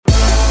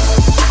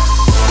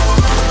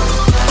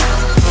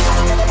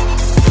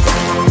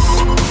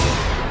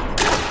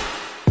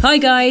Hi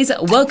guys,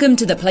 welcome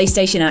to the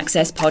PlayStation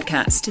Access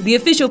podcast, the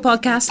official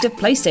podcast of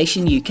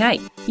PlayStation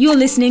UK. You're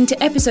listening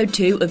to episode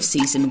 2 of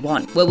season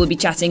 1, where we'll be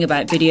chatting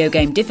about video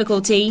game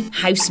difficulty,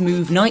 house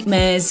move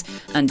nightmares,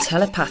 and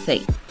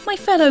telepathy. My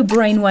fellow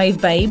brainwave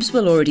babes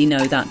will already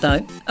know that though.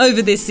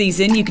 Over this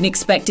season, you can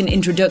expect an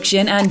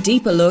introduction and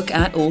deeper look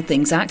at all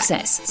things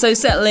Access, so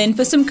settle in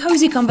for some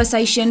cosy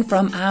conversation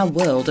from our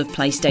world of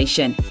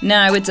PlayStation.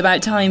 Now it's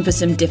about time for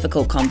some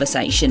difficult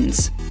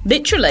conversations.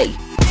 Literally.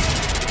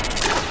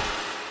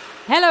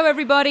 Hello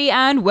everybody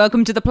and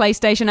welcome to the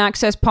PlayStation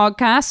Access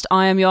podcast.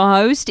 I am your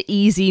host,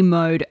 Easy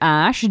Mode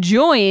Ash,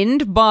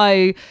 joined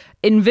by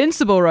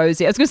Invincible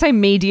Rosie. I was going to say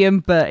medium,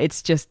 but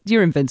it's just,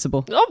 you're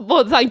invincible. Oh,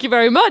 well, thank you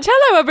very much.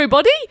 Hello,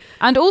 everybody.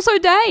 And also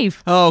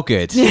Dave. Oh,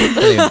 good.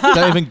 Brilliant.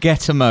 Don't even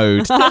get a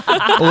mode.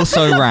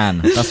 Also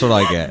ran. That's what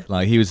I get.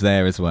 Like, he was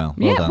there as well.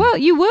 Well done. Well,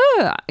 you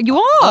were. You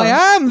are.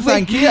 I am,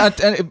 thank you.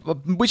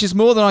 Which is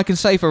more than I can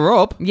say for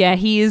Rob. Yeah,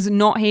 he is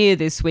not here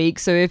this week,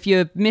 so if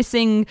you're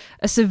missing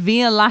a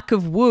severe lack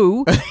of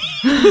woo,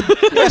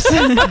 a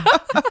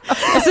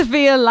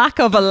severe lack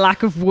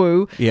of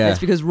woo, yeah, it's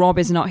because Rob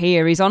is not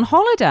here. He's on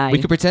holiday. We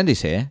could pretend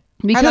he's here.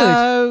 We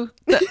Hello.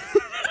 could.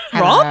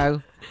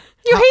 Rob?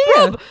 You're here?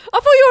 Rob, I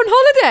thought you were on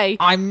holiday.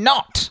 I'm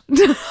not.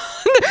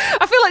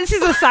 I feel like this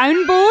is a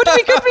soundboard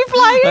we could be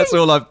playing.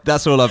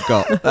 That's all I've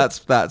got.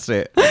 That's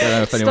it. I don't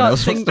know if anyone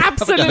else wants to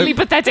Absolutely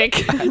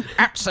pathetic.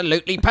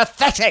 Absolutely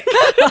pathetic.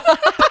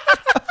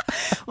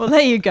 Well,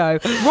 there you go.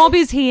 Rob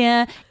is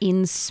here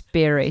in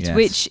spirit, yes,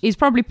 which is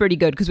probably pretty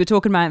good because we're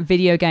talking about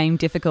video game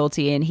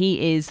difficulty, and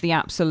he is the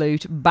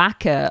absolute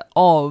backer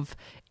of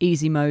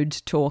easy mode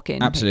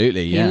talking.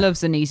 Absolutely, yeah. He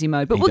loves an easy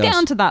mode. But we'll get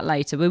onto that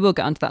later. We will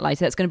get onto that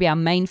later. That's going to be our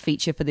main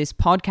feature for this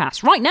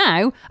podcast. Right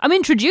now, I'm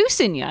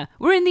introducing you.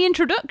 We're in the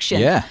introduction.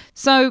 Yeah.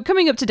 So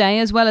coming up today,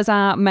 as well as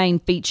our main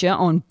feature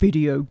on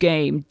video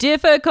game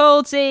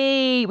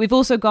difficulty, we've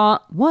also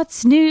got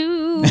What's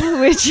New,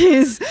 which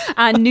is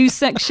our news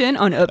section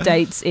on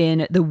updates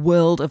in the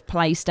world of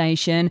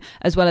PlayStation,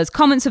 as well as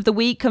comments of the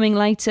week coming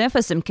later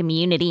for some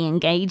community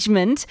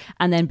engagement.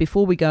 And then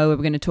before we go, we're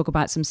going to talk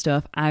about some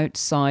stuff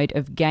outside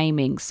of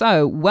gaming.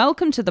 So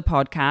welcome to the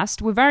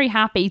podcast. We're very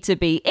happy to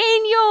be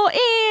in your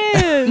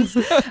ears.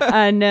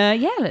 And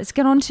let's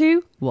get on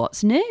to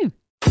What's New.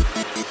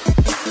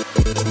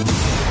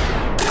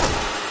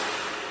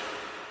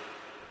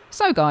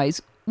 So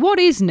guys, what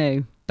is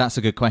new? That's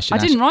a good question. I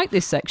didn't write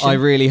this section. I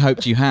really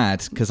hoped you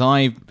had, because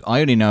I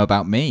only know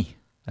about me.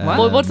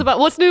 Well,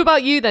 what's new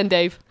about you then,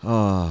 Dave?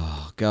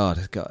 Oh, God.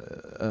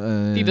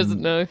 He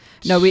doesn't know.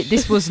 No,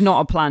 this was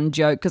not a planned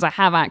joke, because I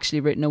have actually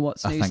written a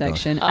What's New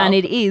section, and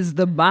it is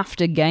the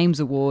BAFTA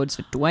Games Awards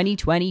for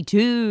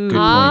 2022. Good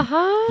point.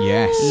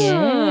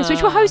 Yes,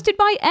 which were hosted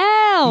by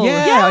Elle.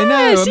 Yeah, yes, I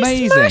know,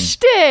 amazing. He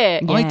smashed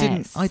it.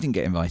 Yes. I didn't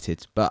get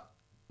invited, but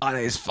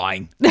it's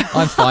fine.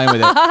 I'm fine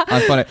with it.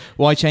 I'm fine with it.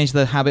 Why change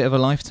the habit of a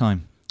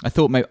lifetime? I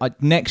thought maybe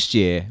next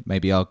year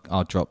maybe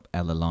I'll drop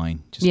Elle a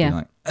line. Just be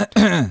like,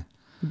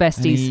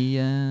 besties.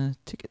 Any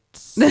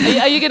tickets?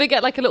 Are you going to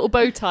get like a little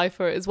bow tie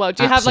for it as well?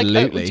 Do you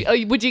Absolutely. have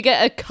like? Would you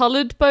get a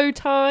coloured bow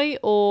tie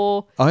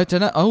or? I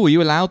don't know. Oh, are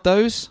you allowed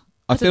those?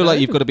 I feel know. like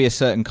you've got to be a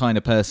certain kind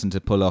of person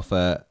to pull off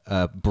a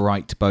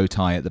bright bow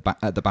tie at the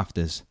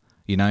BAFTAs.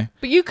 You know.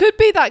 But you could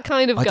be that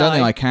kind of guy. I don't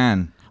think I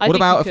can. What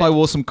about if I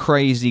wore some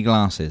crazy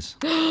glasses?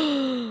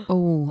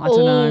 Oh,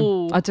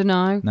 I don't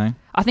know. No.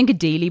 I think a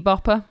dealy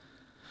bopper.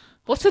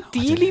 What's a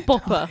dealy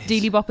bopper?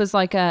 Dealy bopper's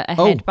like a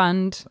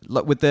headband.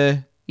 Like with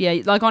the...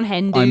 Yeah, like on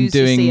hen do's, I'm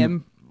doing you see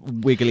 'em.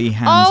 Wiggly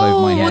hands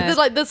over my head.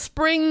 With the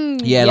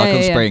spring. Yeah, like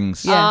on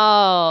springs. Yeah.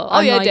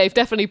 Oh yeah, Dave,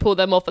 definitely pull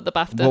them off at the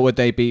BAFTA. What would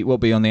they be? What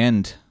would be on the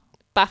end?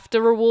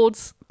 BAFTA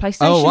awards. PlayStation.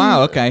 Oh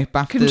wow, okay.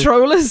 BAFTA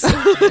Controllers.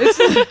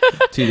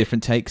 Two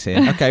different takes here.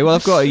 Okay, well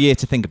I've got a year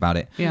to think about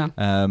it. Yeah.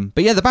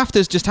 But yeah, the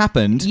BAFTAs just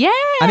happened. Yeah.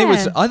 And it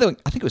was I think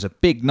it was a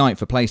big night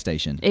for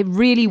PlayStation. It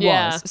really was.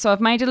 Yeah. So I've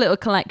made a little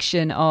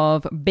collection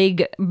of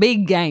big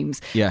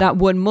games Yeah. that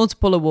won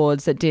multiple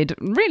awards that did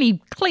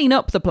really clean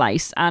up the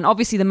place. And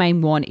obviously the main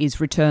one is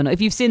Returnal.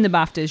 If you've seen the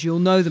BAFTAs, you'll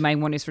know the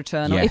main one is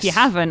Returnal. Yes. If you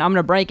haven't, I'm going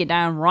to break it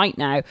down right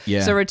now.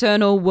 Yeah. So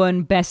Returnal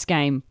won Best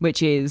Game,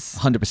 which is...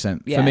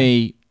 100%. Yeah. For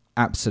me,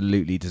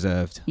 absolutely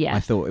deserved. Yeah. I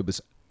thought it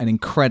was an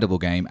incredible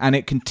game, and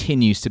it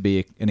continues to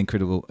be an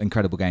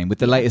incredible game. With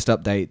the latest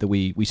update that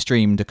we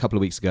streamed a couple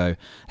of weeks ago,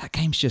 that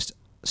game's just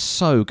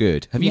so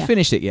good. Have you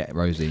finished it yet,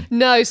 Rosie?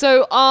 No,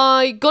 so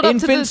I got up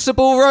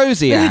Invincible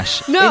Rosie,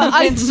 Ash.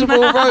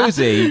 Invincible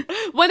Rosie.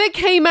 When it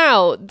came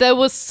out, there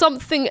was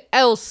something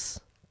else.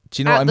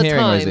 Do you know what I'm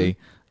hearing, time. Rosie?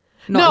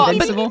 Not No,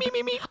 Invincible.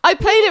 I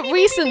played it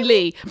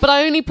recently, but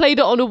I only played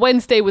it on a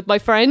Wednesday with my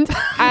friend.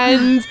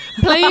 And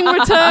playing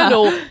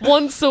Returnal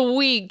once a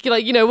week,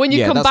 like, you know, when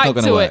you come that's back not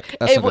gonna to work.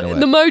 That's not gonna work.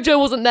 the mojo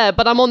wasn't there.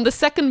 But I'm on the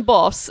second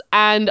boss,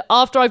 and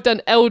after I've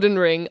done Elden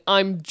Ring,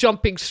 I'm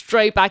jumping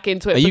straight back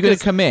into it. Are you going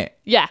to commit?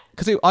 Yeah.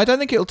 Because I don't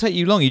think it'll take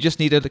you long. You just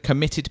need a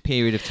committed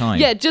period of time.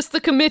 Yeah, just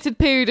the committed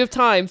period of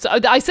time. So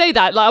I say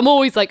that, like, I'm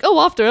always like, oh,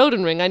 after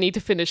Elden Ring, I need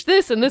to finish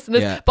this and this and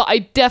this. Yeah. But I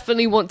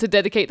definitely want to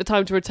dedicate the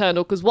time to Returnal,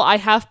 because what I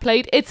have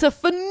played, it's a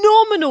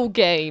phenomenal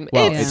game.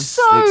 Well, it's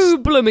so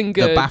blooming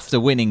good. The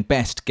BAFTA-winning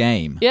best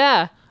game.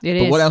 Yeah.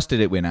 But what else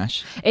did it win,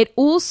 Ash? It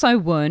also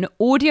won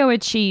audio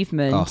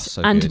achievement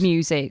so and good.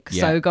 music.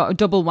 Yeah. So got a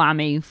double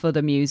whammy for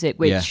the music,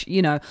 which,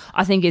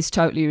 I think is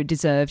totally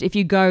deserved. If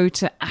you go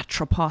to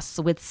Atropos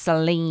with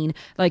Celine,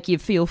 like, you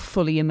feel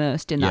fully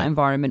immersed in that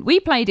environment.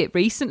 We played it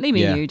recently,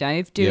 me and you,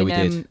 Dave,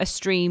 doing a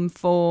stream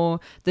for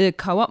the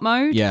co-op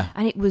mode. Yeah.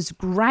 And it was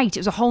great.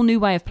 It was a whole new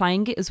way of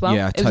playing it as well.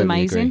 Yeah, I it was totally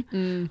amazing.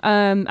 agree.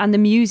 And the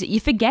music,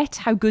 you forget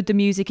how good the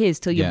music is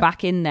till you're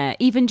back in there.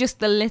 Even just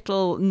the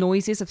little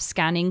noises of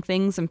scanning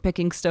things and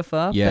picking stuff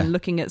up and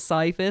looking at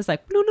ciphers,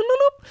 like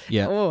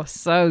oh,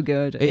 so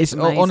good. It's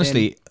amazing.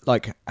 honestly,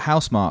 like,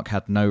 Housemarque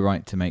had no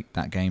right to make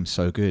that game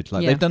so good.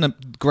 Like, they've done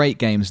great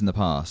games in the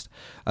past,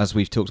 as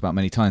we've talked about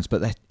many times,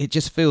 but it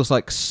just feels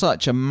like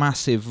such a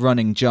massive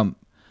running jump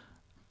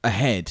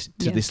ahead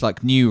to this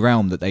like new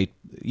realm that they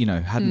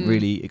hadn't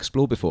really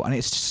explored before, and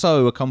it's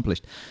so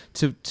accomplished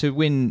to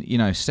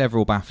win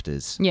several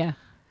BAFTAs.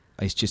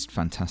 It's just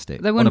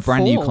fantastic. They won on a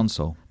brand new 4.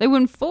 console. They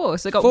won 4.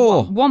 So they got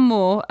 4. one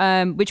more,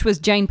 which was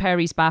Jane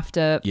Perry's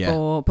BAFTA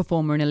for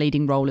performer in a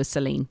leading role as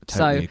Celine.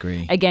 Totally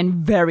agree.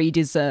 Again, very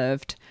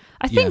deserved.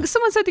 I think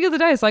someone said the other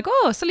day, it's like,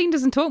 oh, Celine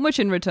doesn't talk much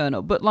in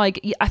Returnal, but like,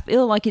 I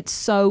feel like it's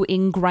so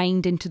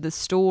ingrained into the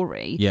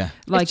story. Yeah.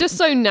 Like, it's just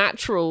so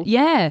natural.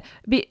 Yeah.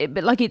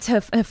 But like, it's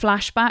her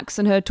flashbacks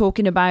and her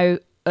talking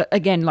about,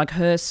 again, like,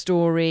 her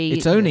story.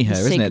 It's only her,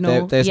 isn't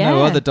it? There's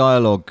no other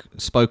dialogue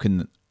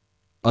spoken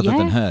other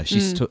than her.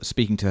 She's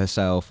speaking to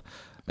herself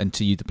and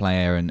to you, the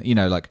player, and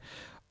like,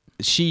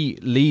 she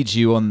leads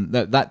you on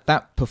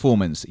that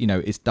performance.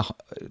 Is the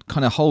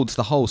kind of holds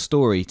the whole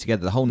story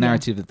together. The whole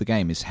narrative of the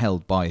game is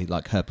held by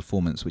like her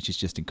performance, which is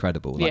just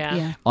incredible.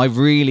 Like, I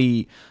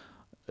really,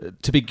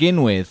 to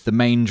begin with, the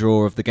main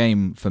draw of the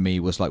game for me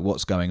was like,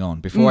 what's going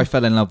on. Before I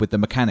fell in love with the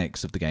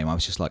mechanics of the game, I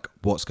was just like,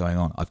 what's going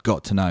on? I've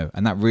got to know.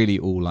 And that really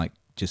all like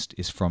just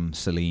is from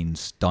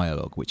Celine's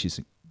dialogue, which is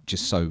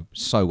just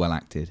so well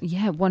acted.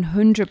 Yeah,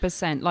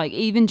 100%. Like,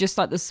 even just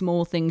like the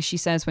small things she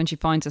says when she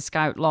finds a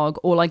scout log,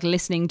 or like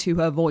listening to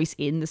her voice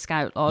in the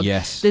scout log.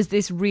 Yes. There's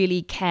this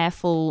really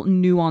careful,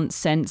 nuanced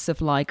sense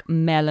of like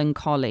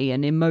melancholy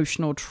and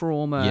emotional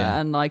trauma,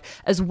 and like,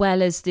 as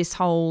well as this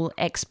whole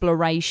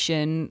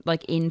exploration,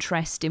 like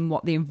interest in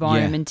what the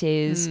environment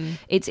is.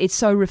 It's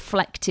so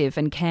reflective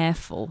and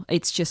careful.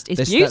 It's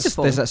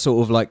beautiful. There's that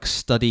sort of like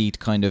studied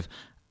kind of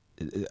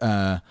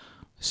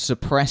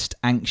suppressed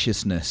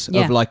anxiousness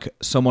of like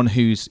someone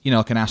who's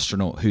like an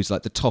astronaut who's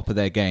like the top of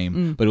their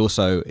game, but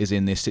also is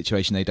in this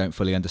situation they don't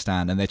fully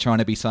understand, and they're trying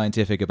to be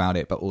scientific about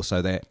it, but also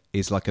there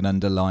is like an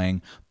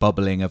underlying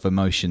bubbling of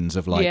emotions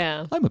of like,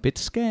 I'm a bit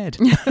scared.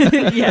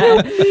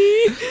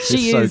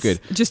 She so is good.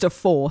 Just a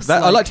force.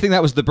 I like to think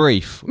that was the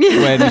brief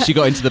when she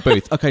got into the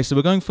booth. Okay, so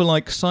we're going for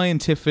like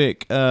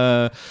scientific,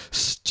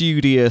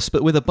 studious,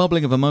 but with a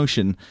bubbling of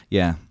emotion.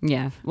 Yeah.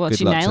 Well,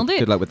 she nailed it.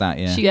 Good luck with that.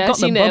 She got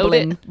the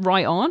bubbling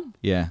right on.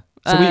 Yeah.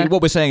 So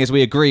what we're saying is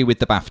we agree with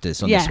the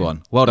BAFTAs on this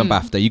one. Well done,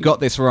 BAFTA. You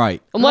got this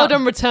right. And well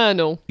done,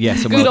 Returnal.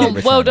 Yes, and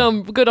good well on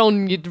done, Returnal. good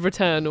on you,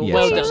 Returnal. Yes,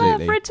 well done.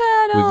 absolutely. Love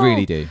Returnal. We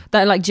really do.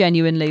 That, like,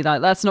 genuinely,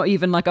 like, that's not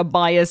even like a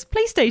biased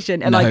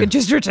PlayStation, and like,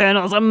 just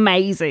Returnal's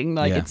amazing.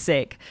 Like, it's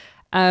sick.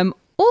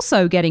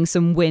 Also getting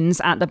some wins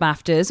at the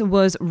BAFTAs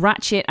was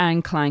Ratchet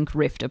and Clank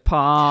Rift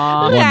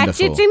Apart.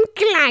 Wonderful. Ratchet and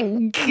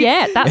Clank.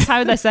 Yeah, that's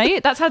how they say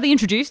it. That's how they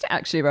introduced it,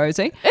 actually,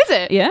 Rosie. Is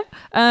it? Yeah.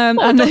 And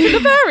Dr.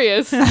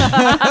 Nefarious.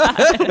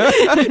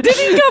 Did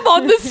he come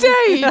on the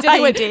stage? And he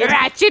went, did.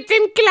 Ratchet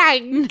and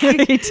Clank.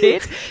 He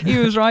did. He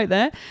was right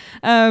there.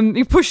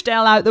 He pushed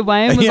Elle out the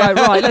way and was like,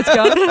 right, let's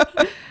go.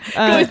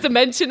 Guys,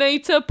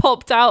 Dimensionator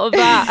popped out of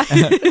that.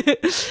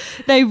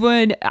 They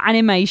won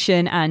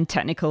animation and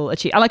technical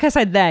achievement. Like I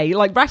said,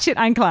 like Ratchet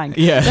and Clank.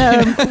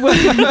 Yeah.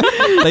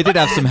 They did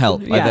have some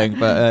help, I think,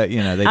 but they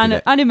did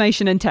it.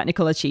 Animation and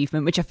technical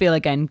achievement, which I feel,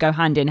 again, go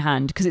hand in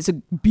hand because it's a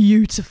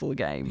beautiful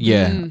game.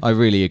 Yeah, I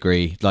really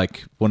agree.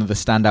 Like, one of the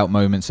standout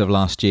moments of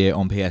last year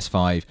on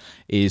PS5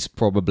 is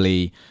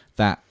probably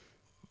that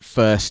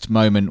first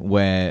moment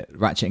where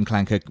Ratchet and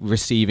Clank are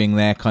receiving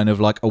their kind of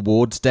like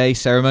awards day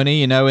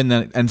ceremony,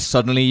 and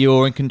suddenly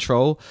you're in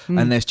control,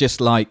 and there's just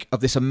like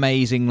of this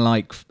amazing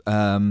like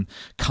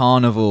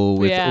carnival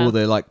with all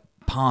the like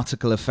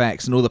particle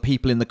effects and all the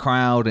people in the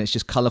crowd, and it's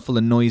just colourful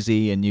and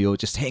noisy, and you're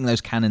just hitting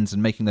those cannons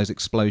and making those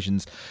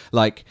explosions.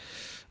 Like,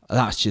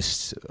 that's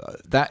just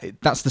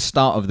that's the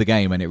start of the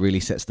game, and it really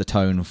sets the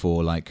tone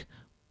for like,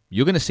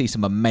 you're going to see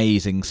some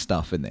amazing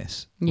stuff in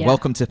this. Yeah.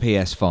 Welcome to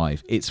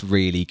PS5. It's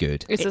really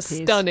good. It's a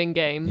stunning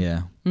game.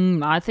 Yeah.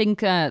 I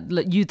think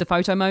use the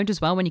photo mode as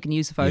well when you can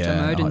use the photo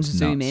mode and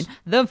zoom in.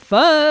 The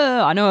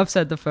fur. I know I've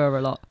said the fur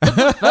a lot.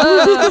 The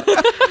fur.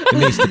 It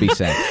needs to be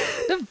said.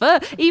 The fur.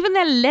 Even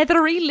their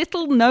leathery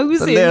little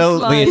noses.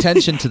 The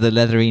attention to the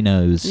leathery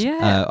nose.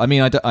 Yeah. I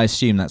mean, I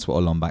assume that's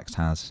what a Lombax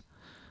has.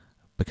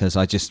 because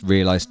I just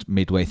realised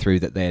midway through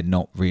that they're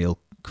not real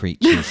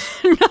creatures.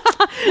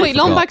 Wait,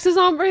 Lombaxes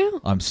aren't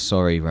real? I'm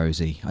sorry,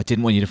 Rosie. I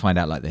didn't want you to find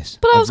out like this.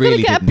 But I was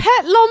really going to get a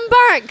pet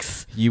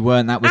Lombax. You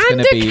weren't. That was And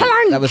going to a be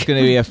clank. that was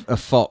going to be a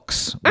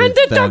fox And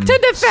with, a Dr.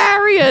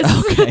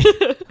 Nefarious.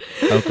 Okay.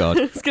 Oh God.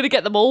 It's going to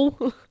get them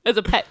all as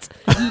a pet.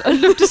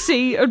 I'd love to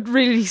see a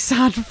really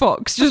sad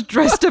fox just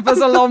dressed up as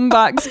a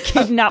Lombax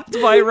kidnapped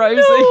by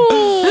Rosie.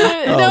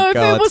 No, if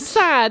God. it was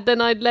sad,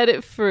 then I'd let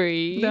it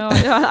free. No,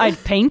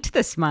 I'd paint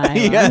the smile.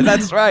 Yeah,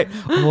 that's right.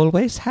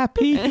 Always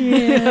happy.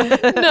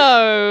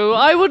 No,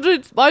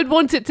 I'd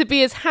want it to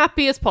be as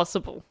happy as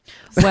possible.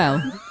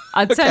 Well,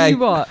 I'll tell Okay. you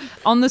what,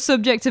 on the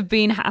subject of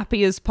being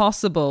happy as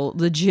possible,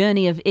 The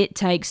Journey of It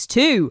Takes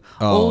Two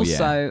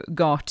also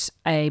got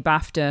a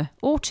BAFTA,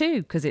 or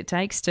two, because it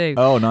takes two.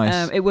 Oh,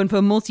 nice. It won for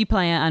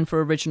multiplayer and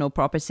for original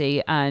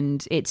property,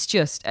 and it's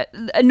just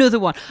another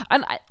one.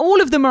 And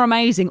all of them are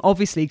amazing,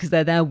 obviously, because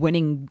they're their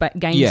winning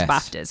games Yes.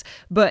 BAFTAs.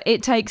 But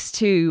It Takes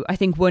Two, I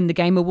think, won the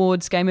Game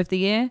Awards Game of the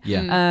Year.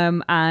 Yeah.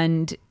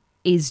 And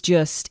is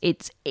just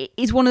it's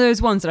one of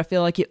those ones that I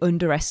feel like you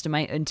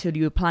underestimate until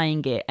you're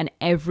playing it, and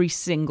every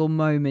single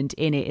moment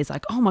in it is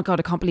like, oh my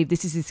God, I can't believe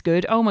this is this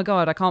good. Oh my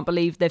God, I can't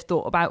believe they've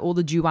thought about all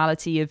the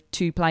duality of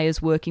two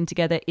players working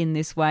together in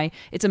this way.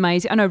 It's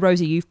amazing. I know,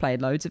 Rosie, you've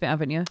played loads of it,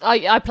 haven't you?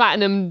 I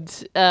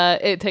platinumed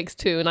It Takes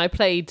Two, and I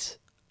played...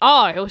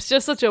 Oh, it was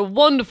just such a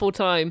wonderful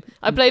time.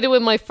 I played it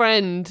with my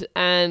friend,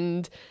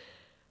 and...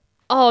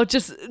 Oh,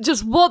 just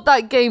what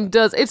that game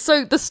does. It's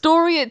so the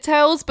story it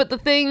tells, but the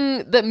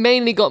thing that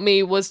mainly got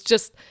me was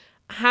just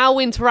how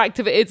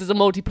interactive it is as a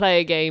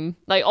multiplayer game.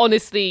 Like,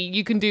 honestly,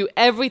 you can do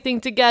everything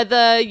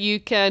together.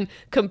 You can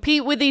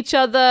compete with each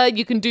other.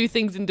 You can do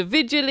things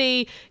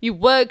individually. You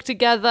work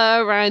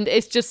together, and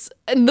it's just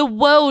and the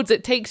worlds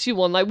it takes you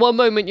on. Like, one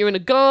moment you're in a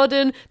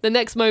garden, the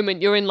next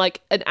moment you're in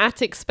like an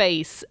attic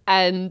space,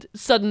 and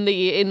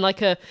suddenly in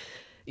like a,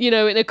 in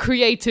a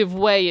creative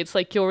way, it's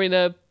like you're in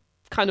a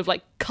kind of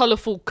like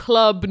colourful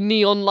club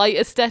neon light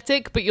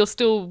aesthetic, but you're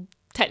still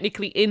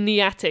technically in the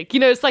attic.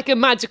 It's like a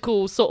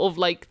magical sort of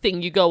like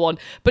thing you go on.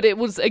 But it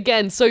was,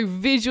 again, so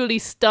visually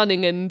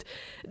stunning, and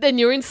then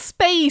you're in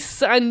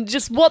space, and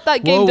just what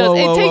that game does.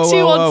 It takes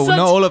you on such...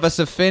 Not all of us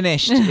have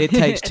finished It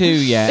Takes Two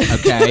yet,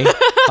 okay?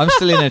 I'm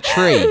still in a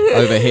tree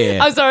over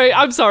here.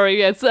 I'm sorry,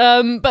 yes.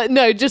 But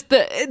no, just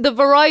the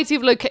variety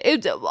of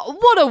locations.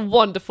 What a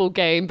wonderful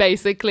game,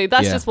 basically.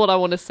 That's just what I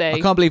want to say. I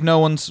can't believe no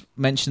one's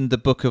mentioned the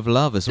Book of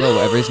Love as well,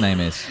 whatever his name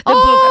is.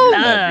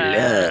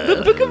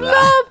 The Book of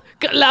Love!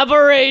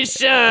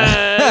 Collaboration!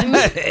 I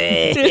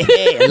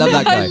love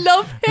that guy. I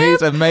love him.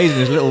 He's amazing.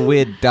 His little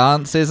weird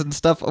dances and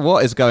stuff.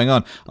 What is going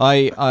on?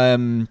 I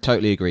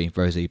totally agree,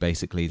 Rosie.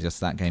 Basically, just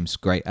that game's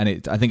great,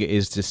 and I think it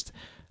is just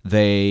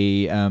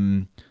they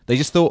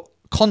just were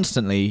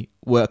constantly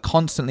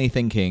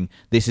thinking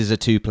this is a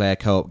two-player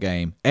co-op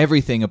game.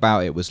 Everything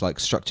about it was like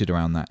structured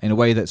around that in a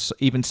way that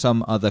even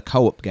some other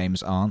co-op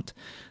games aren't.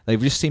 They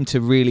just seem to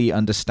really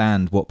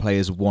understand what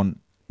players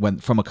want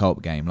from a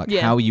co-op game, like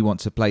how you want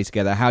to play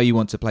together, how you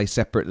want to play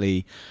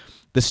separately,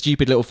 the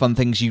stupid little fun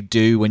things you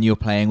do when you're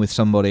playing with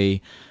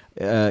somebody,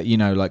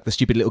 like the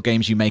stupid little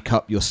games you make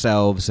up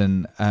yourselves,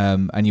 and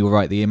you were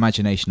right, the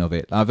imagination of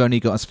it. I've only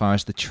got as far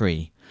as the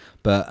tree,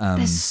 but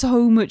there's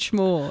so much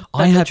more.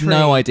 I had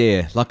no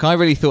idea. Like, I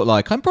really thought,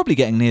 like, I'm probably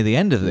getting near the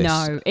end of this.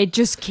 No, it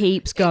just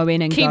keeps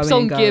going and keeps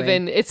going. Keeps on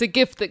giving. It's a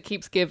gift that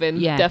keeps giving.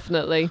 Yeah,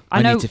 definitely.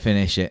 I need to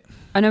finish it.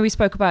 I know we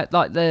spoke about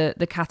like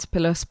the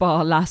caterpillar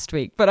spa last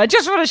week, but I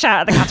just want to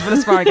shout at the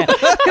caterpillar spa again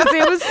because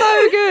it was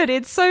so good.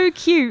 It's so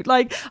cute.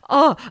 Like,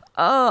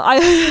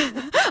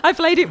 I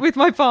played it with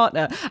my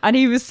partner, and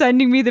he was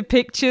sending me the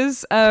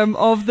pictures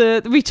of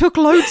we took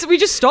loads. We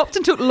just stopped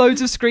and took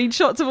loads of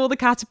screenshots of all the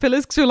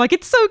caterpillars because we were like,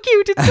 it's so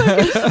cute. It's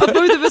so cute. Of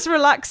both of us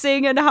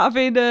relaxing and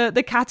having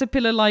the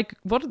caterpillar like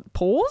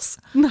paws,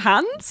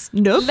 hands,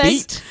 nubs,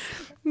 feet.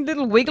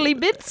 Little wiggly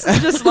bits,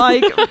 just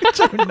like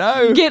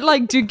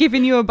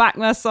giving you a back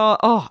massage.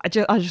 Oh, I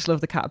just love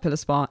the caterpillar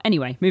spa.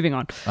 Anyway, moving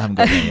on. I haven't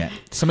got there yet.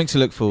 Something to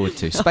look forward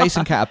to. Space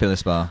and caterpillar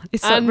spa.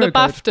 And the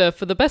BAFTA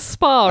for the best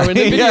spa in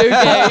a video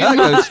game.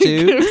 Goes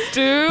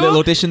to. Little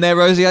audition there,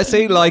 Rosie. I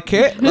see. Like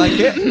it.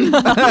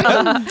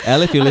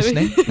 Elle, if you're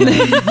listening.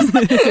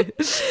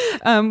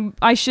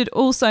 I should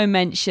also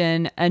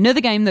mention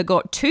another game that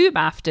got 2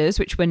 BAFTAs,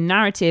 which were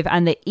narrative,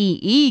 and the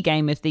EE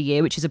Game of the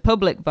Year, which is a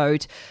public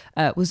vote,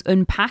 was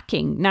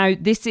Unpacking. Now,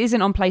 this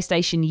isn't on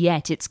PlayStation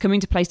yet. It's coming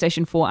to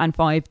PlayStation 4 and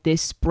 5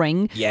 this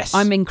spring. Yes.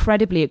 I'm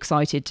incredibly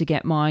excited to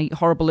get my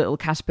horrible little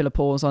caterpillar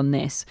paws on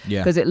this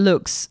because it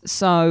looks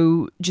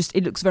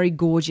very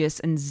gorgeous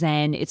and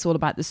zen. It's all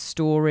about the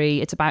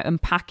story. It's about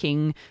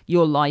unpacking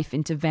your life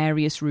into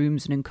various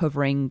rooms and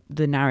uncovering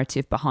the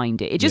narrative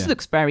behind it. It just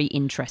looks very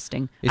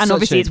interesting. And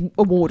obviously it's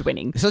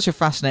award-winning. It's such a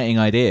fascinating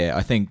idea.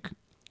 I think,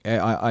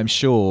 I'm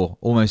sure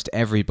almost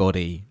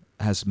everybody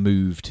has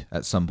moved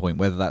at some point,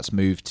 whether that's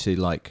moved to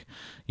like,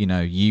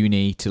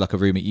 uni, to like a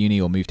room at uni,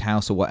 or moved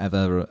house or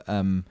whatever.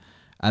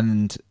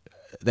 And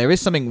there is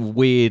something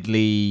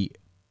weirdly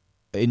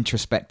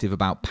introspective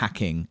about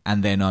packing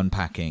and then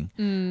unpacking,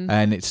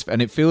 and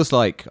it feels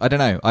like, I don't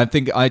know,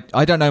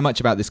 I don't know much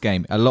about this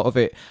game. A lot of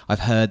it,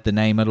 I've heard the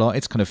name a lot.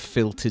 It's kind of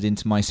filtered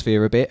into my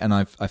sphere a bit, and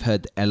I've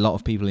heard a lot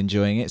of people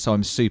enjoying it, so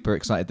I'm super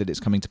excited that it's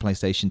coming to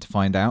PlayStation to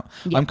find out.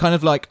 I'm kind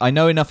of like, I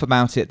know enough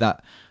about it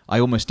that I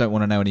almost don't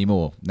want to know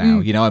anymore now.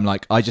 You know, I'm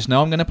like, I just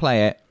know I'm going to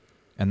play it,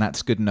 and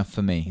that's good enough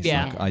for me. It's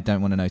like, I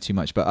don't want to know too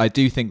much. But I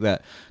do think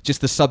that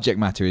just the subject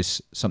matter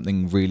is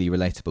something really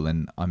relatable,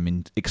 and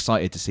I'm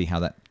excited to see how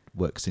that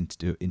works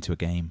into a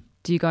game.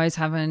 Do you guys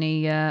have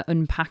any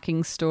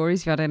unpacking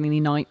stories? Have you had any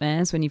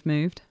nightmares when you've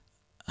moved?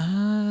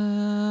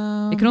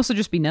 It can also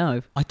just be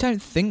no. I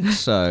don't think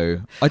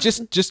so. I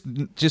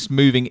just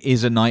moving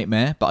is a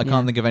nightmare, but I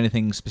can't think of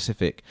anything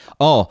specific.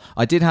 Oh,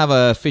 I did have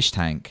a fish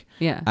tank.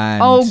 Yeah.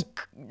 And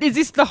is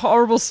this the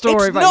horrible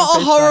story? It's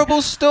not a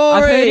horrible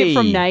story. I've heard it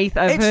from Nath.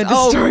 I've heard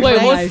the story. Wait,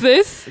 from what's Nath.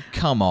 this?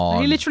 Come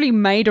on. He literally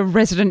made a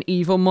Resident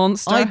Evil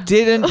monster. I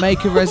didn't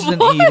make a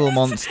Resident Evil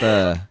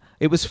monster.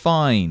 It was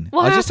fine.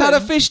 What I just had a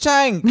happened? fish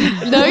tank.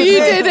 No, you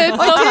didn't.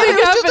 I did.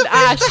 It was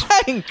Something just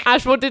happened, a fish tank.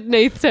 Ash, what did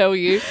Nath tell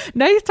you?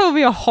 Nath told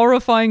me a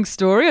horrifying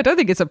story. I don't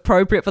think it's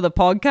appropriate for the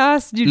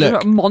podcast. You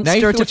Look, a monster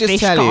Nathan to will just fish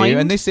tell kind. you,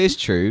 and this is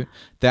true,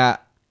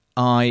 that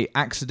I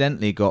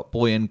accidentally got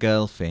boy and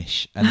girl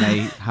fish, and they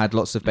had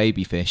lots of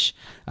baby fish,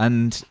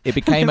 and it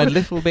became a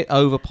little bit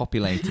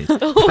overpopulated.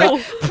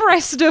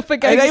 Pressed up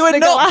against They were the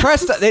not glass.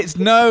 pressed. That is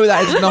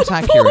not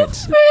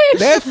accurate.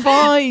 They're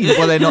fine.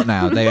 Well, they're not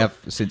now. They have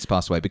since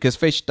passed away because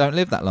fish don't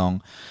live that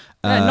long.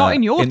 Not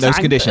in your in those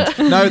tank. conditions.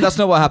 No, that's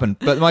not what happened.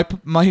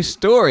 But my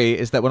story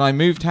is that when I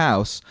moved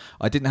house,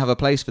 I didn't have a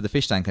place for the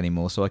fish tank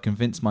anymore, so I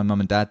convinced my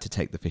mum and dad to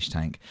take the fish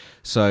tank.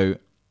 So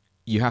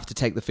you have to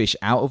take the fish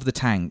out of the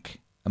tank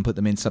and put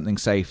them in something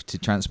safe to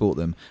transport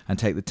them, and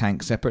take the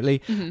tank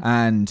separately.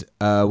 And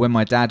when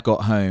my dad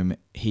got home,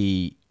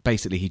 he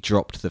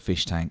dropped the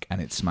fish tank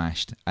and it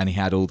smashed, and he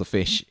had all the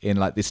fish in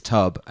like this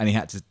tub, and he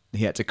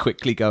had to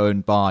quickly go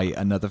and buy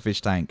another fish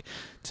tank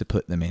to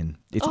put them in.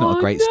 It's not a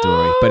great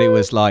story, but it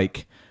was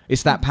like,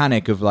 it's that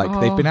panic of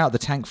like, they've been out of the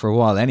tank for a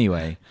while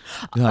anyway.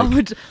 I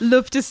would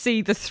love to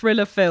see the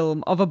thriller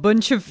film of a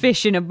bunch of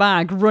fish in a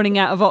bag running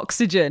out of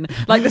oxygen,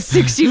 like the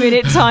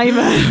 60-minute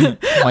timer.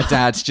 My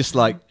dad's just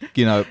like,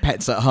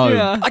 pets at home.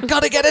 Yeah. I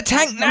gotta get a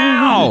tank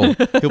now.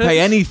 He'll pay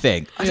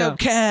anything. I don't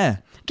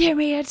care. Give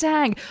me a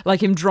tank.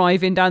 Like him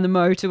driving down the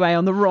motorway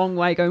on the wrong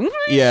way going,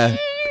 Yeah.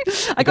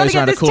 I It gotta goes get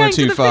around a this corner tank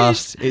to too the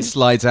fast. fish. It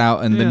slides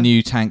out and the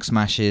new tank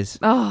smashes.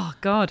 Oh,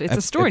 God. It's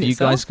a story Have in you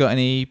itself. guys got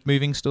any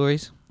moving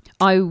stories?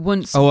 I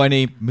once...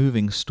 Any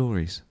moving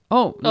stories?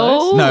 Oh,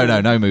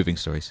 No moving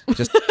stories.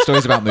 Just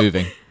stories about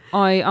moving.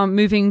 I am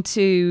moving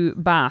to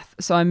Bath,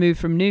 so I moved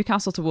from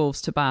Newcastle to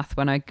Wolves to Bath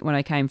when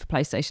I came for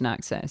PlayStation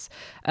Access,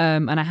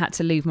 and I had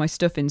to leave my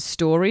stuff in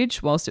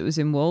storage whilst it was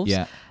in Wolves.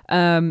 Yeah.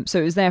 So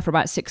it was there for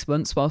about 6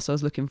 months whilst I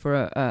was looking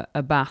for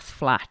a Bath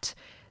flat.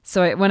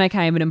 So when I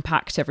came and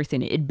unpacked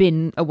everything, it had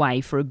been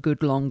away for a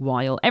good long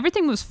while.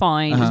 Everything was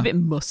fine. It was a bit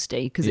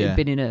musty because it had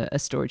been in a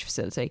storage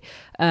facility.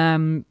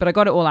 But I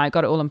got it all out,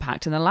 got it all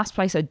unpacked, and the last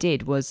place I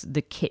did was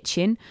the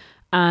kitchen,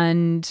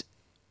 and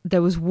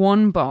there was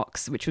one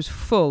box which was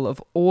full of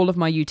all of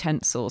my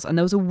utensils, and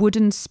there was a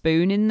wooden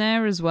spoon in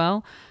there as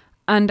well.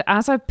 And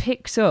as I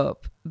picked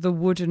up the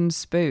wooden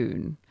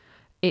spoon,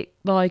 it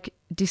like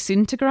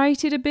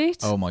disintegrated a bit.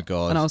 Oh my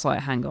God. And I was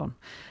like, hang on.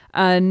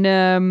 And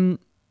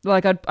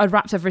I'd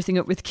wrapped everything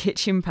up with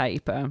kitchen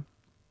paper.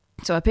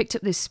 So I picked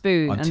up this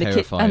spoon I'm and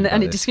terrified and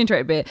about it this.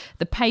 disintegrated a bit.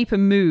 The paper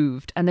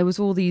moved, and there was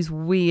all these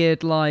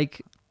weird,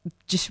 like,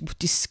 just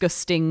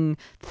disgusting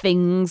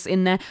things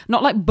in there.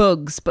 Not like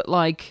bugs, but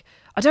like,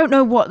 I don't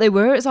know what they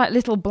were. It's like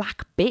little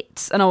black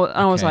bits. And I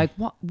was like,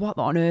 what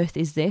on earth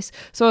is this?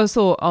 So I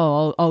thought,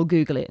 I'll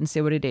Google it and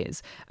see what it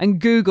is. And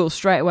Google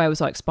straight away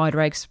was like, spider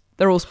eggs.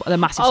 They're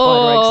massive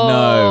spider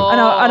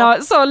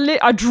eggs. No.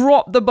 I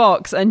dropped the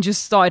box and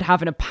just started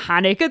having a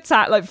panic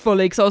attack, like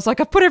fully, because I was like,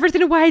 I've put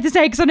everything away. There's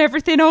eggs on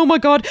everything. Oh my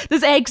God,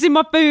 there's eggs in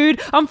my food.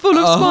 I'm full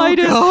of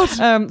spiders. God.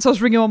 So I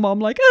was ringing my mom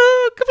like,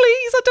 oh,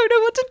 please, I don't know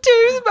what to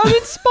do. I'm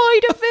in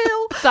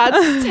Spiderville.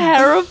 That's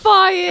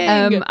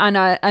terrifying.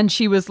 And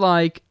she was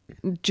like,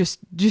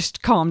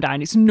 just calm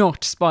down. It's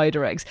not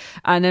spider eggs.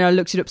 And then I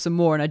looked it up some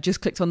more, and I just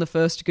clicked on the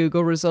first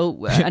Google result,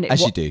 and it, As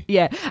you do.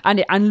 yeah,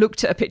 and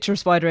looked at a picture of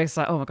spider eggs.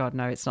 Like, oh my God,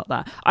 no, it's not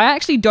that. I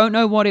actually don't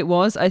know what it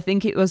was. I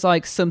think it was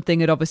like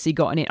something had obviously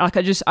gotten it. Like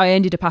I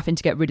ended up having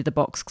to get rid of the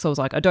box because I was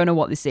like, I don't know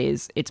what this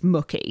is. It's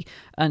mucky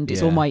and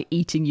it's all my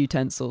eating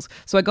utensils.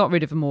 So I got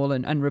rid of them all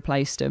and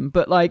replaced them.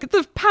 But like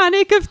the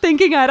panic of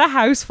thinking I had a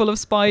house full of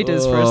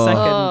spiders for a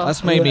second.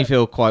 That's made me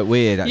feel quite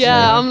weird, actually.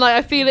 Yeah, I'm like,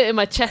 I feel it in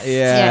my chest.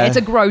 Yeah, it's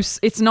a gross.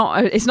 It's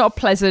not a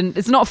pleasant.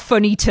 It's not a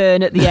funny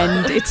turn at the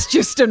end. It's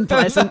just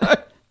unpleasant.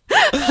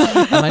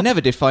 And I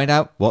never did find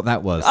out what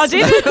that was. I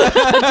didn't.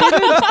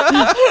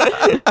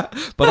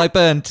 But I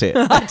burnt it.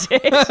 I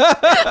did.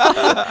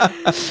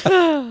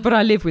 But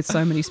I live with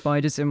so many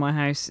spiders in my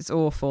house. It's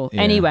awful.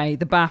 Yeah. Anyway,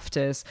 the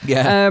BAFTAs.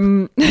 Yeah.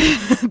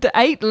 The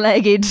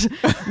 8-legged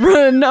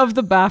run of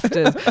the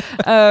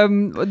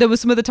BAFTAs. There were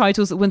some other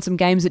titles that won some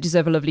games that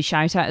deserve a lovely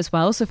shout out as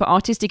well. So for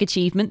artistic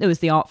achievement, there was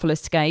The Artful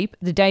Escape.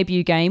 The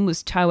debut game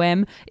was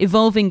Toem.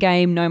 Evolving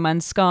game, No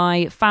Man's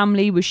Sky.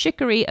 Family was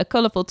Chicory, A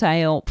Colourful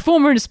Tale.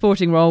 Performer in a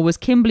supporting role was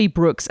Kimberly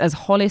Brooks as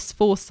Hollis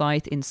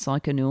Forsyth in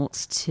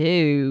Psychonauts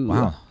 2.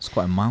 Wow, it's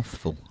quite a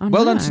mouthful. I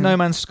Well done know. to No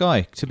Man's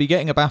Sky. To be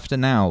getting a BAFTA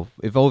now,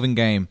 evolving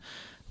game,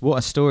 what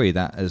a story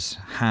that has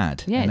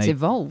had. Yeah, And it's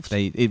evolved.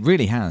 It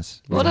really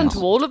has. Well done to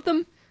all of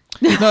them.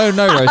 No,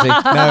 Rosie.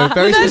 No,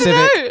 very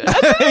specific.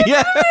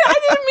 Yeah. I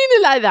didn't mean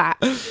it like that.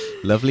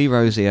 Lovely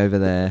Rosie over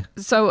there.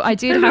 So I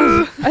did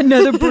have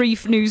another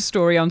brief news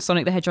story on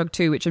Sonic the Hedgehog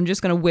 2, which I'm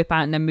just going to whip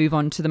out and then move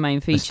on to the main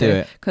Let's do feature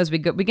it. because we're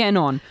getting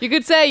on. You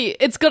could say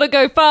it's got to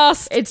go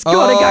fast. It's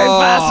got to go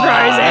fast,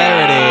 Rosie.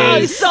 There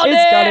it is. Sonic!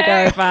 It's got to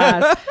go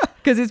fast.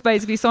 Because it's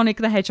basically Sonic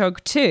the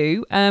Hedgehog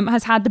 2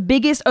 has had the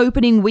biggest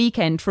opening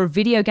weekend for a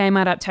video game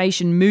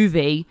adaptation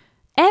movie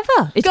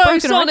ever. It's Go broken a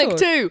Sonic record.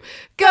 2!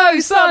 Go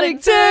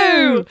Sonic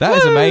 2! That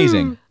is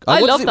amazing. I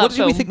What love does it- that What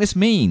do we film. think this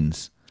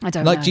means? I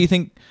don't know. Like, do you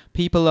think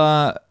people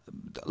are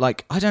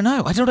like, I don't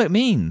know what it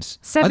means.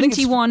 I think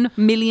it's- $71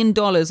 million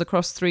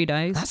across 3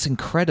 days. That's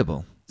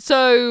incredible.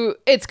 So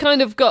it's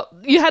kind of got,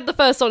 you had the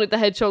first Sonic the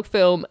Hedgehog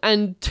film,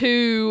 and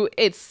two,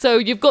 it's so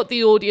you've got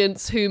the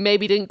audience who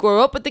maybe didn't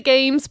grow up with the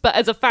games, but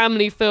as a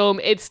family film,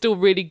 it's still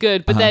really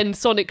good. But then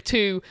Sonic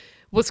 2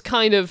 was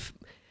kind of,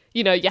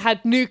 you know, you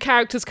had new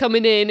characters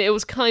coming in. It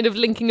was kind of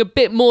linking a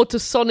bit more to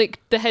Sonic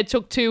the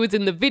Hedgehog 2 as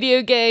in the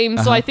video game.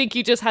 So I think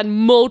you just had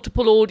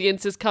multiple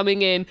audiences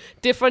coming in,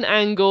 different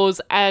angles.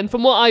 And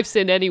from what I've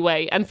seen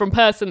anyway, and from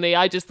personally,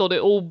 I just thought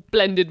it all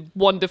blended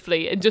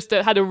wonderfully and just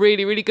had a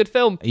really, really good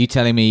film. Are you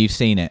telling me you've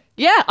seen it?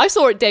 Yeah, I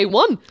saw it day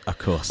one. Of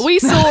course. We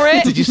saw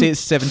it. Did you see it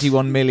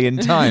 71 million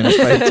times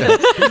later?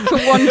 For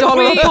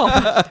 $1 a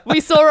pop.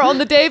 We saw it on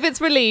the day of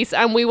its release,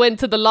 and we went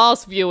to the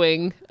last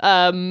viewing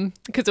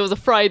because it was a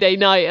Friday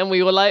night, and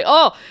we were like,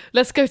 oh,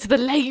 let's go to the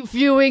late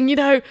viewing, you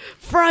know,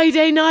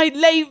 Friday night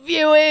late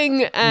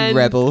viewing. And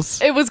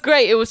Rebels. It was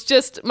great. It was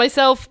just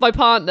myself, my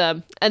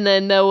partner, and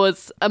then there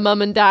was a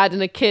mum and dad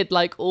and a kid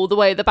like all the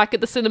way at the back of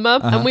the cinema,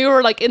 and we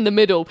were like in the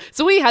middle.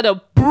 So we had a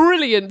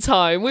brilliant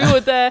time. We were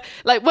there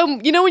like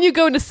when you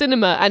go in a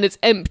cinema and it's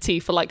empty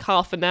for like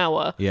half an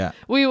hour. Yeah.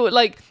 We were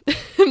like,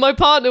 my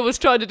partner was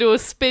trying to do a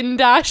spin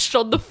dash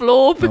on the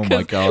floor my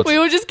because God. we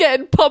were just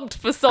getting pumped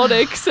for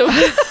Sonic. So,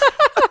 he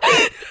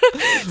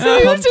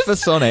was Pumped just for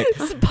Sonic.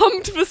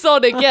 pumped for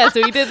Sonic. Yeah.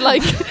 So he did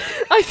like,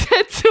 I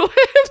said to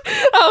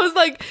him, I was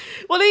like,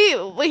 well,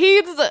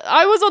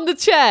 I was on the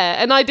chair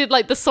and I did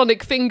like the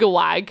Sonic finger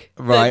wag.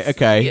 Right,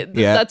 okay,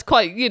 yeah. That's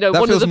quite, you know, That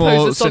one of feels the more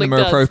poses Sonic cinema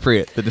does.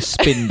 appropriate than a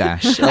spin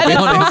dash. I'll be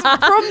honest.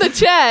 From the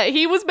chair,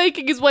 he was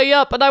making his way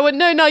up, and I went,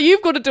 "No,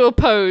 you've got to do a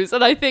pose."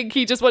 And I think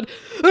he just went,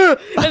 "Ugh,"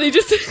 and he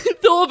just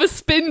thought of a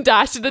spin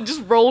dash and then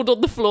just rolled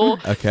on the floor.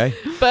 Okay.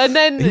 But and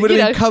then He would you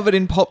have know, been covered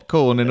in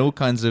popcorn and all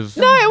kinds of.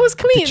 no, it was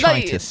clean.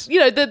 Like detritus. you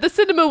know, the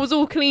cinema was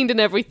all cleaned and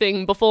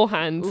everything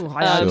beforehand.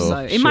 I hope Sure, so.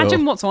 Imagine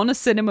sure. what's on a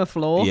cinema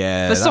floor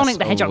Yeah, for that's- Sonic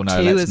the Hedgehog 2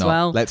 let's as not.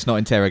 well. Let's not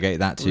interrogate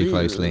that too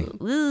closely.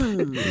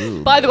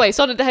 By the way,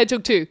 Sonic the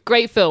Hedgehog 2,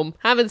 great film.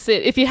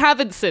 If you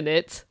haven't seen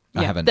it,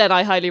 I haven't. then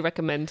I highly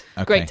recommend.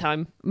 Okay. Great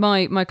time.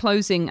 My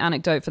closing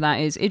anecdote for that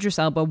is Idris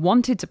Elba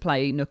wanted to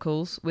play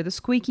Knuckles with a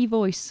squeaky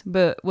voice,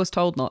 but was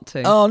told not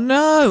to. Oh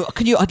no!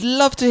 I'd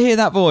love to hear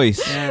that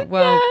voice. Yeah,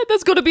 well, Yeah,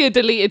 there's got to be a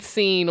deleted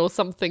scene or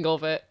something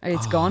of it.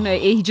 it's gone.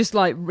 He just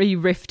like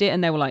re-riffed it,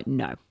 and they were like,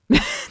 no.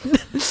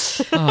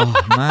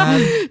 Oh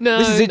man, No,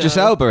 this is Idris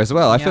no. Elba as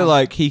well. I Yeah. feel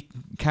like he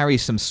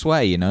carries some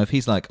sway. You know, if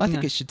he's like, I think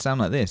Yeah. it should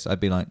sound like this, I'd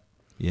be like,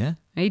 yeah.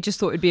 He just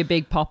thought it'd be a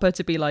big popper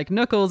to be like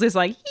Knuckles is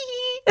like.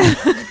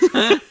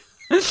 Can't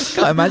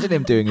imagine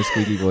him doing a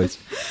squeaky voice.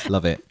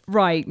 Love it.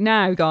 Right,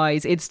 now,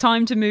 guys, it's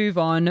time to move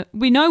on.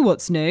 We know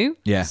what's new.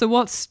 Yeah. So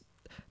what's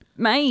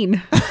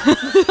main?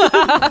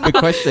 Good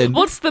question.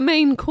 What's the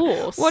main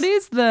course? What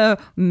is the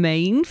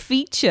main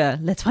feature?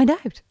 Let's find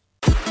out.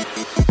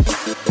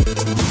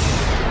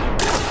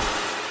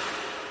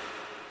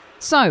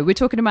 So, we're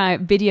talking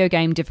about video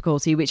game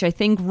difficulty, which I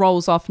think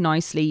rolls off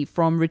nicely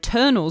from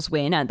Returnal's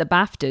win at the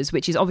BAFTAs,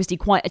 which is obviously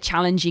quite a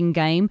challenging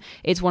game.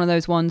 It's one of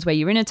those ones where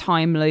you're in a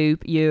time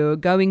loop, you're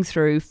going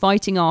through,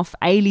 fighting off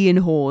alien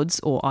hordes,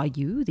 or are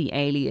you the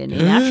alien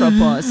in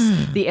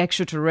Atropos, the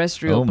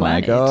extraterrestrial Oh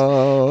my planet?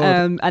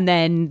 god. And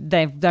then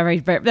they're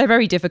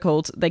very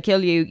difficult. They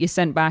kill you, you're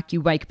sent back,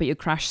 you wake up at your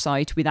crash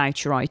site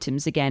without your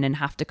items again and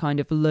have to kind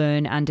of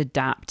learn and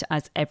adapt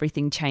as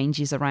everything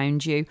changes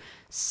around you.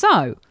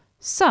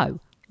 So,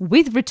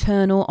 with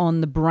Returnal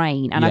on the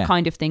brain, and I Yeah.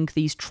 kind of think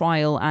these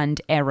trial and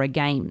error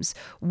games,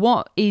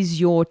 what is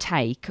your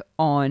take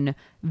on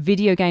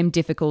video game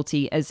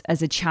difficulty as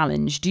a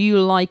challenge? Do you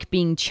like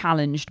being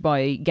challenged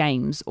by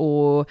games,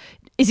 or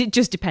Is it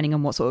just depending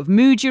on what sort of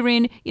mood you're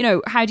in? You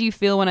know, how do you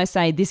feel when I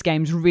say this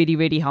game's really,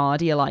 really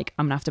hard? You're like,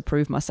 I'm going to have to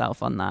prove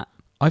myself on that.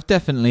 I've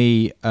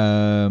definitely,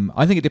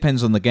 I think it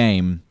depends on the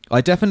game.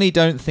 I definitely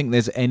don't think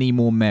there's any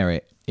more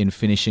merit in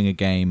finishing a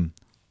game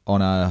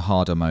on a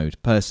harder mode,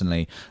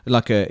 personally.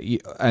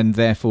 And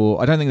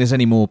therefore, I don't think there's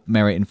any more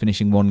merit in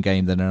finishing one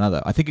game than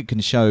another. I think it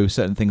can show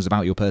certain things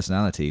about your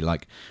personality.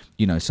 Like,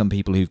 you know, some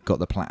people who've got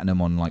the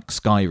platinum on like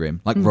Skyrim,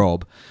 like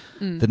Rob,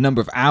 the number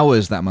of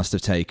hours that must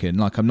have taken.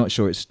 Like, I'm not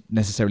sure it's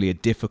necessarily a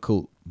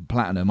difficult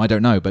platinum. I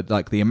don't know, but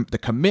like the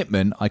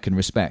commitment I can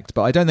respect.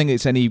 But I don't think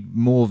it's any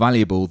more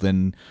valuable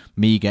than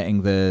me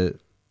getting the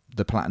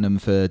platinum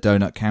for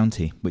Donut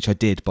County, which I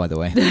did, by the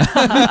way. And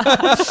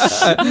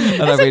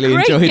I really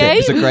enjoyed it.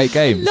 It's a great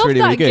game. Love it's really,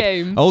 that really good.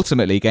 game.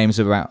 Ultimately, games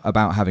are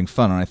about having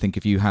fun, and I think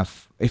if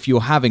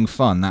you're having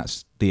fun,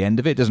 that's the end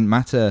of it. It doesn't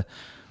matter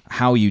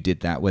how you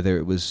did that, whether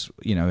it was,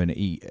 you know,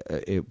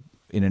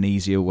 in an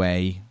easier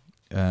way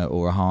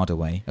or a harder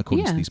way,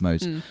 according to these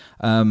modes.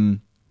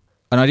 And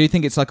I do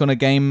think it's like on a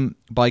game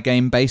by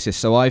game basis.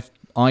 So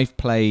I've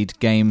played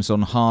games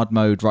on hard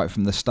mode right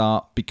from the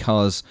start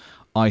because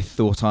I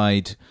thought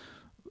I'd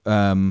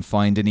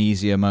find an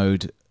easier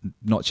mode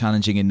not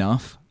challenging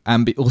enough,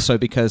 and also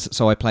because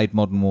I played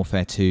Modern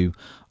Warfare 2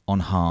 on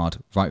hard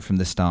right from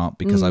the start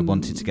because I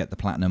wanted to get the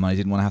platinum. I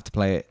didn't want to have to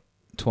play it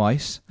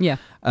twice. Yeah.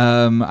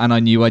 And I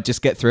knew I'd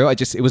just get through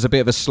it. It was a bit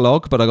of a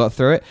slog, but I got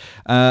through it.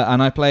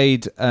 And I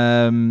played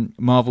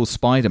Marvel's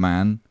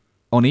Spider-Man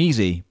on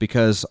easy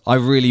because I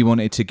really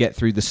wanted to get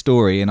through the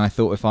story, and I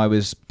thought if I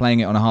was playing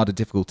it on a harder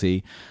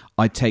difficulty,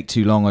 I'd take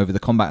too long over the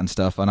combat and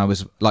stuff, and I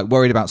was like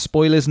worried about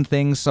spoilers and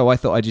things, so I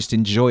thought I'd just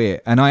enjoy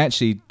it. And I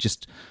actually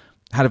just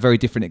had a very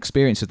different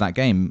experience with that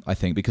game, I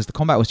think, because the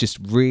combat was just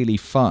really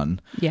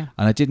fun. Yeah.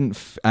 And I didn't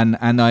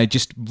and I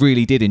just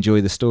really did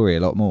enjoy the story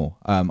a lot more,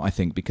 I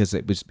think, because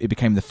it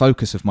became the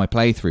focus of my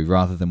playthrough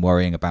rather than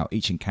worrying about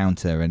each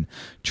encounter and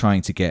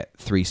trying to get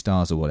 3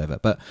 stars or whatever.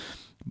 But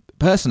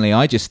personally,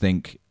 I just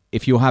think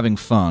if you're having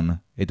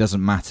fun, it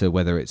doesn't matter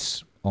whether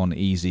it's on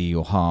easy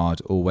or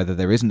hard or whether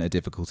there isn't a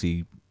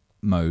difficulty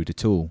mode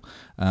at all.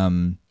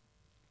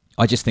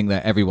 I just think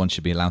that everyone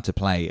should be allowed to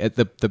play.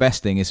 The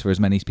best thing is for as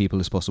many people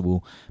as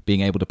possible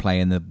being able to play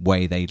in the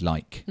way they'd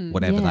like,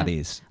 whatever that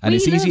is. And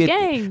it's easier.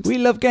 Games. We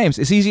love games.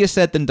 It's easier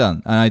said than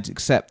done. And I'd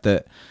accept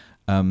that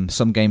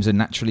some games are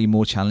naturally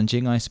more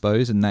challenging, I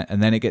suppose, and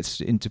then it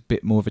gets into a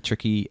bit more of a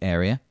tricky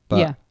area.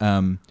 But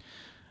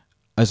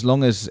as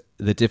long as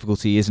the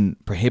difficulty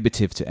isn't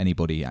prohibitive to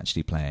anybody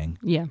actually playing,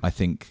 I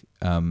think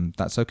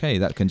that's okay.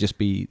 There can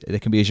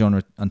be a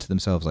genre unto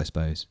themselves, I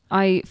suppose.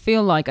 I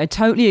feel like I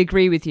totally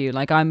agree with you.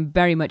 Like, I'm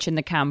very much in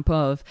the camp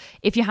of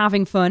if you're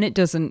having fun, it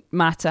doesn't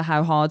matter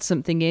how hard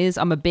something is.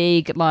 I'm a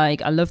big,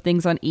 like, I love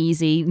things on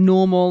easy.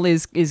 Normal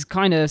is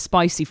kind of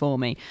spicy for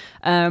me.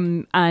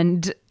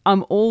 And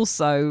I'm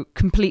also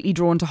completely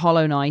drawn to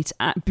Hollow Knight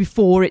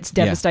before its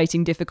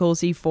devastating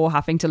difficulty for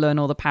having to learn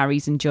all the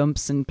parries and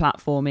jumps and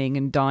platforming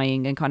and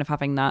dying and kind of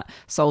having that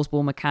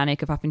Soulsborne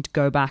mechanic of having to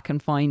go back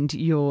and find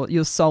your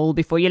soul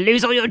before you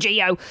lose all your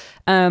geo.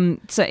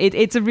 So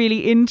it's a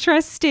really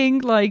interesting,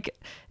 like,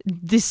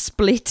 this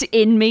split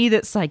in me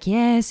that's like,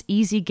 yes,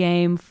 easy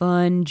game,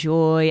 fun,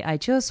 joy. I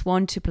just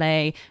want to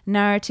play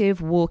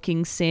narrative,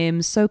 walking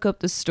sim, soak up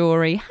the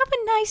story, have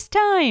a nice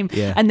time.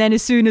 Yeah. And then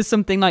as soon as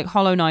something like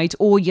Hollow Knight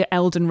or your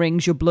Elden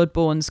Rings, your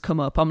Bloodborns come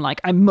up, I'm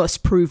like, I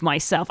must prove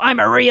myself. I'm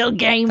a real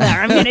gamer.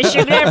 I'm going to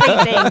shoot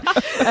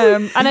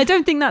everything. And I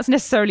don't think that's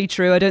necessarily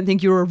true. I don't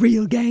think you're a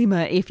real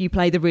gamer if you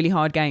play the really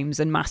hard games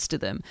and master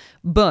them.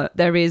 But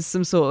there is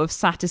some sort of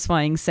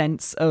satisfying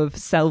sense of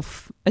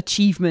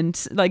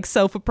self-achievement, like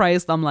self-appraisal.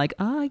 I'm like,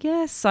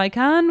 yes, I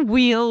can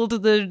wield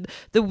the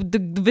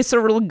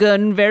visceral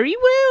gun very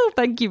well.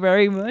 Thank you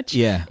very much.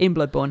 Yeah. In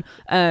Bloodborne.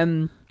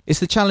 It's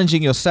the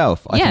challenging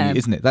yourself, I think,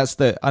 isn't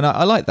it? And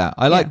I like that.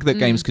 I like that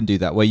games can do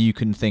that, where you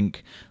can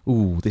think,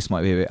 ooh, this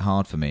might be a bit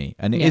hard for me.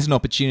 And it is an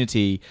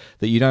opportunity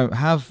that you don't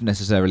have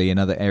necessarily in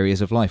other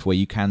areas of life, where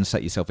you can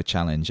set yourself a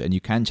challenge and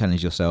you can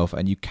challenge yourself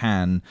and you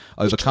can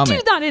overcome it. You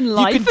can do that in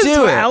life you can as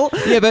do well.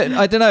 It. Yeah, but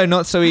I don't know,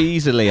 not so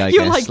easily, You're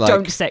guess. Like,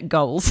 don't set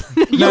goals.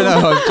 No,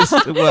 I'm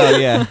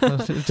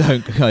just,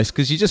 don't, guys,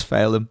 because you just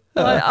fail them.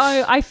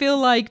 I feel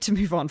like, to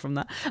move on from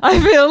that, I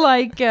feel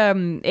like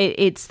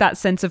it's that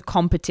sense of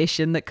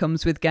competition that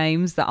comes with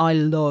games that I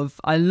love,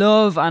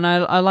 and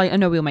I like. I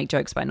know we'll make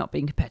jokes about not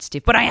being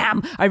competitive, but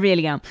I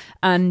really am,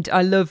 and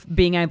I love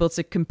being able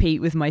to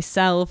compete with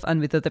myself and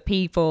with other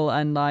people,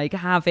 and like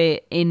have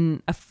it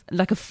in a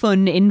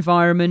fun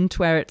environment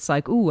where it's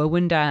like, ooh, I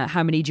wonder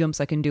how many jumps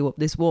I can do up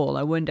this wall.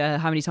 I wonder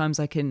how many times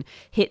I can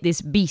hit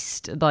this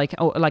beast, like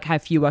how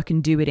few I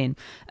can do it in.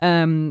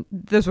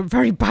 Those were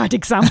very bad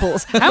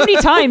examples. How many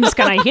times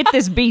can I hit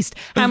this beast?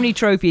 How many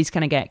trophies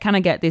can I get? Can I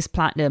get this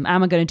platinum?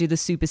 Am I going to do the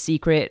super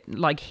secret,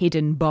 like,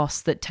 hidden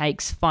boss that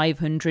takes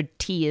 500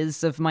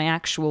 tears of my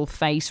actual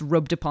face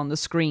rubbed upon the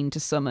screen to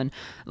summon?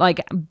 Like,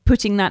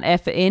 putting that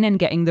effort in and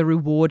getting the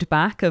reward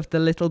back of the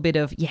little bit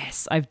of,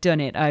 yes, I've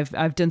done it.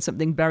 I've done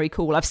something very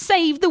cool. I've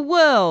saved the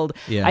world.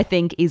 Yeah. I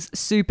think is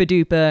super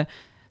duper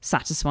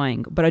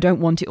satisfying, but I don't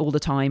want it all the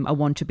time. I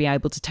want to be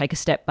able to take a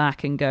step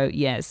back and go,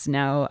 yes,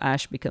 now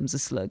Ash becomes a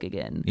slug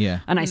again.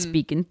 Yeah. And I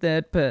speak in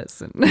third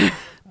person.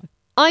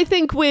 I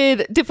think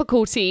with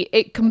difficulty,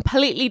 it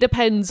completely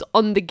depends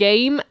on the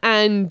game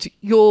and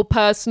your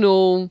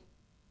personal,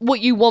 what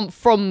you want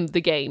from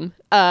the game.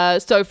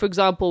 So, for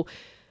example,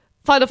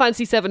 Final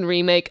Fantasy VII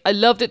Remake, I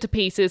loved it to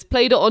pieces,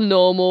 played it on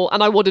normal,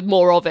 and I wanted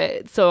more of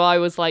it. So I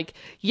was like,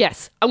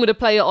 yes, I'm going to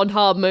play it on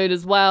hard mode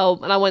as well.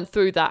 And I went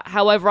through that.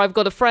 However, I've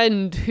got a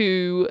friend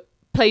who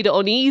played it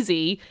on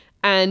easy,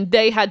 and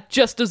they had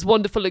just as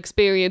wonderful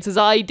experience as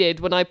I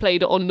did when I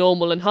played it on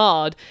normal and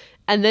hard.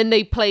 And then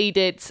they played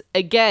it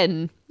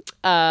again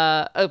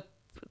a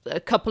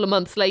couple of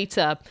months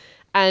later,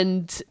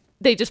 and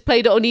they just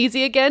played it on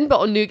easy again,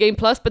 but on New Game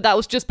Plus. But that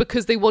was just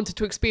because they wanted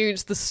to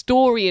experience the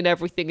story and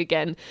everything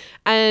again.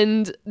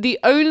 And the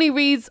only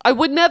reason I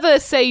would never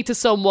say to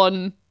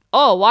someone,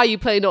 oh, why are you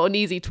playing it on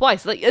easy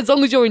twice? Like, as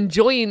long as you're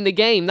enjoying the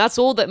game, that's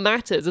all that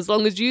matters. As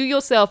long as you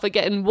yourself are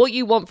getting what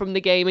you want from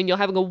the game and you're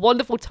having a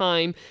wonderful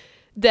time,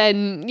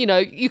 then, you know,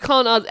 you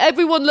can't ask.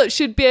 Everyone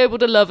should be able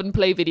to love and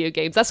play video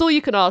games. That's all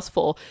you can ask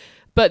for.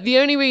 But the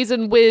only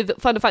reason with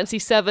Final Fantasy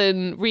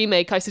VII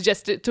Remake I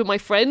suggested it to my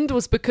friend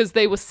was because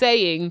they were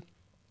saying,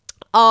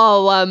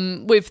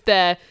 with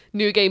their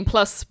New Game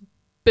Plus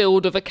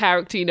build of a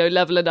character, you know,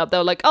 leveling up, they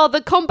were like, oh,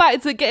 the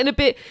combat is getting a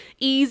bit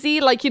easy.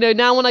 Like, you know,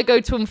 now when I go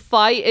to and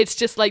fight, it's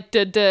just like,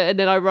 duh, and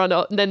then I run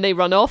off, and then they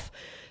run off.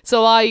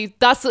 So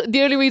that's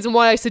the only reason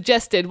why I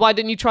suggested, why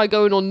didn't you try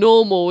going on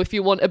normal if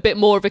you want a bit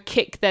more of a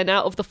kick then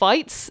out of the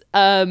fights?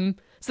 So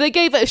they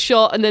gave it a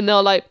shot, and then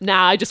they're like,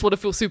 nah, I just want to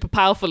feel super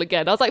powerful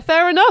again. I was like,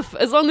 fair enough.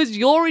 As long as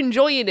you're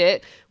enjoying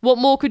it, what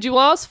more could you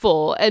ask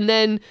for? And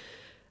then,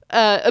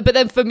 but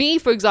then for me,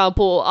 for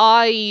example,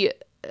 I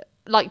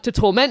like to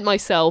torment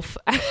myself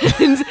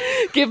and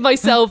give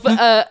myself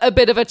a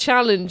bit of a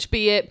challenge,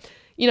 be it,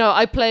 you know,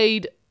 I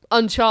played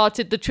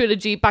Uncharted, the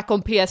trilogy, back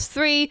on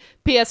PS3,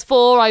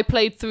 PS4, I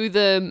played through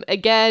them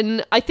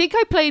again. I think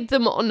I played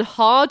them on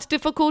hard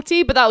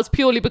difficulty, but that was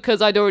purely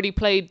because I'd already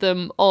played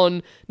them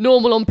on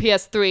normal on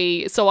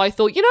PS3. So I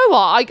thought, you know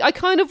what, I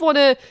kind of want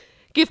to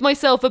give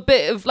myself a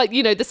bit of, like,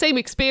 you know, the same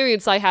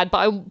experience I had,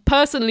 but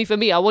personally for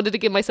me, I wanted to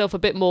give myself a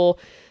bit more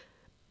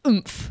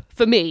oomph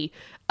for me.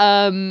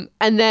 And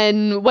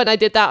then when I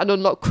did that and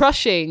unlocked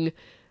Crushing,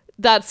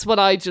 that's when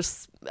I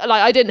just,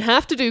 like, I didn't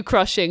have to do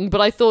Crushing,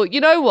 but I thought,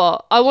 you know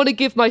what, I want to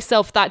give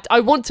myself that,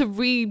 I want to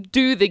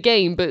redo the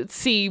game, but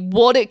see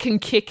what it can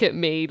kick at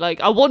me.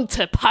 Like, I want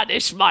to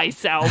punish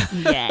myself.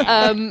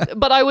 Yeah.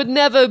 But I would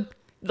never,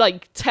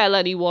 like, tell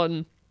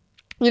anyone,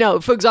 you know,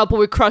 for example,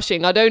 with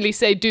Crushing, I'd only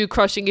say do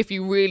Crushing if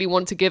you really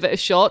want to give it a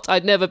shot.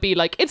 I'd never be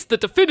like, it's the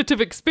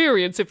definitive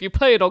experience if you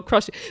play it on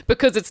Crushing,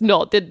 because it's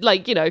not.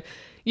 Like, you know,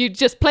 you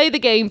just play the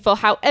game for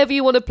however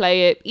you want to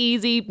play it,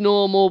 easy,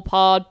 normal,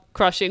 hard,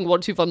 Crushing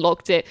once you've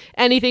unlocked it,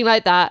 anything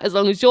like that, as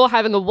long as you're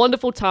having a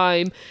wonderful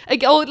time.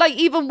 Or like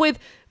even with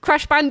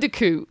Crash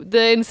Bandicoot,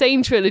 the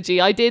Insane Trilogy,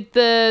 I did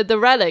the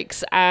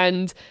relics,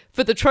 and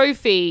for the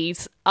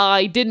trophies,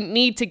 I didn't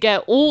need to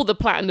get all the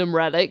platinum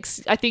relics.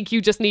 I think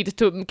you just needed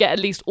to get at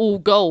least all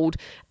gold.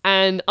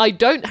 And I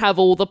don't have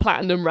all the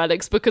platinum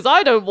relics because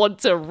I don't want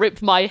to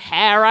rip my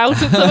hair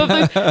out at some of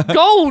those.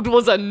 Gold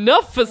was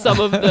enough for some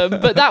of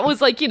them. But that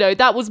was like, you know,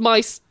 that was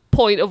my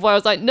point of where I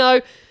was like,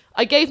 no,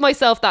 I gave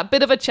myself that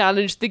bit of a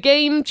challenge. The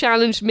game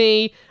challenged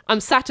me.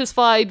 I'm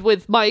satisfied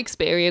with my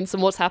experience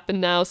and what's happened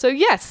now. So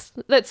yes,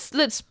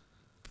 let's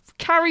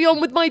carry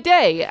on with my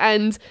day.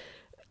 And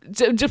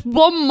just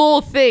one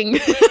more thing.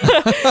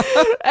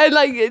 And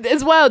like,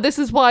 as well, this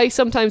is why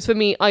sometimes for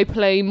me, I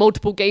play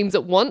multiple games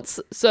at once.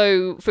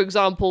 So for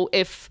example,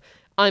 if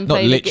I'm not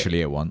playing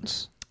literally at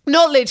once.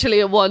 Not literally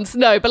at once,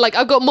 no, but like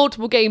I've got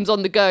multiple games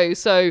on the go.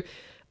 So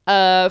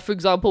for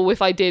example,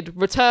 if I did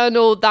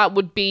Returnal, that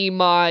would be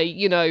my,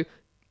 you know,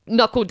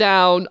 knuckle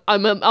down,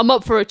 I'm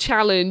up for a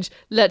challenge,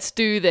 let's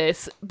do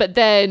this. But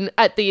then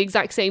at the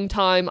exact same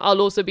time, I'll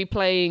also be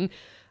playing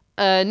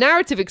a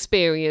narrative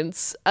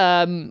experience.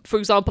 For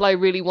example, I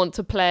really want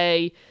to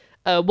play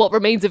What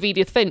Remains of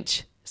Edith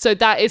Finch. So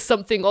that is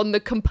something on the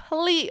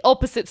complete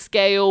opposite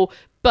scale,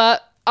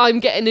 but I'm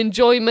getting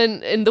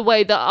enjoyment in the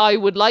way that I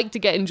would like to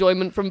get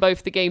enjoyment from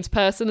both the games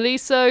personally.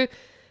 So,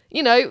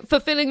 you know,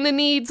 fulfilling the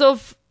needs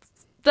of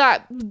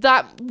that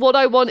what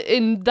I want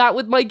in that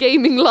with my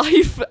gaming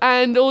life,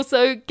 and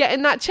also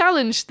getting that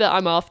challenge that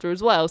I'm after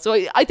as well. So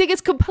I think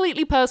it's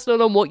completely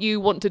personal on what you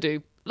want to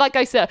do. Like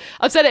I said,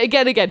 I've said it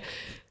again.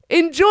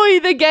 Enjoy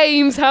the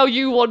games how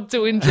you want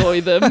to enjoy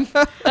them.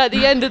 At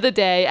the end of the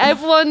day,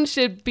 everyone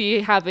should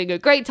be having a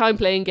great time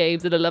playing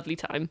games and a lovely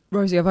time.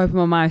 Rosie, I've opened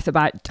my mouth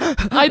about...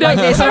 I know,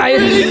 I'm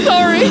really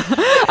sorry.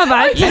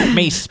 About... Let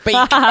me speak.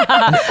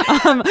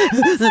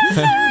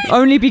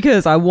 Only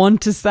because I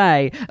want to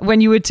say,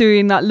 when you were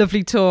doing that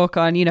lovely talk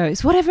on, you know,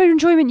 it's whatever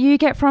enjoyment you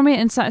get from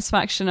it and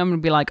satisfaction, I'm going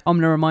to be like, I'm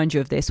going to remind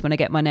you of this when I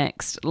get my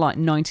next, like,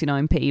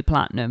 99p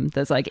platinum.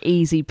 There's, like,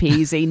 easy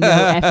peasy, no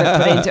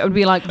effort put into it. I would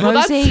be like,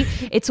 Rosie,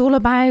 it's all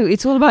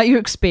about your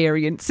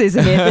experience,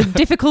 isn't it? The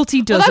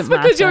difficulty doesn't Well, that's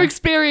because matter. your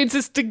experience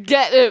is to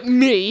get at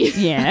me.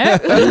 Yeah.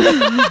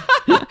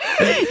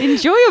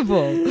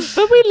 Enjoyable.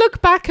 But we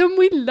look back and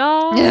we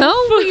laugh.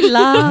 Oh, we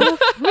laugh.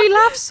 We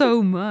laugh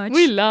so much.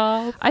 We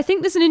laugh. I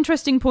think there's an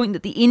interesting point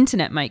that the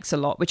internet makes a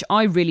lot, which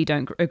I really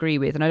don't agree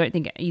with, and I don't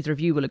think either of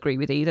you will agree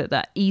with either,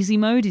 that easy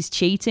mode is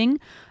cheating.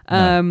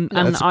 And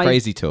that's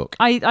crazy talk.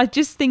 I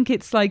just think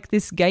it's like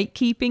this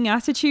gatekeeping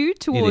attitude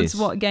towards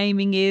what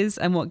gaming is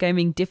and what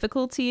gaming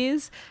difficulty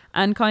is,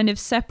 and kind of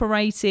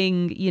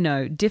separating,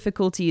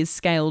 difficulty is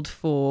scaled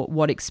for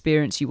what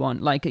experience you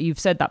want. Like you've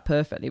said that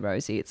perfectly,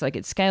 Rosie. It's like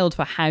it's scaled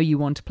for how you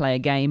want to play a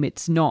game.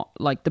 It's not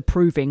like the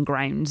proving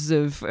grounds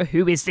of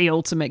who is the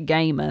ultimate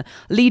gamer.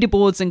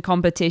 Leaderboards and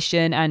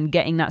competition and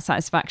getting that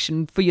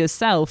satisfaction for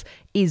yourself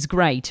is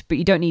great, but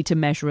you don't need to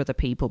measure other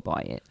people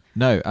by it.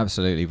 No,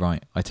 absolutely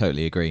right. I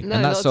totally agree. No,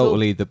 and that's not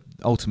at all.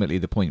 ultimately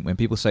the point. When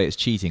people say it's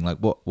cheating, like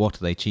what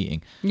are they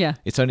cheating? Yeah.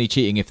 It's only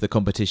cheating if the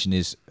competition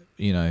is,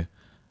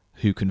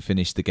 who can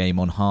finish the game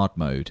on hard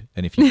mode.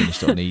 And if you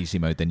finished it on easy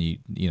mode, then you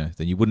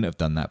wouldn't have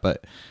done that.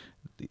 But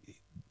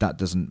that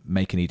doesn't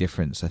make any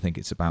difference. I think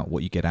it's about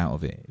what you get out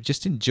of it.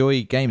 Just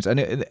enjoy games.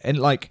 And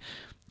like,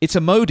 it's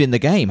a mode in the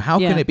game. How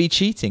can it be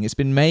cheating? It's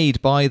been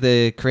made by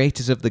the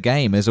creators of the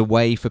game as a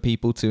way for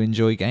people to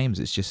enjoy games.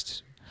 It's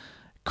just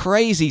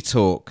crazy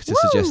talk to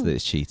suggest that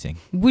it's cheating.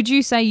 Would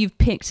you say you've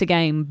picked a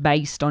game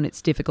based on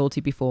its difficulty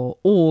before,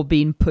 or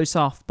been put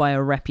off by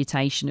a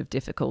reputation of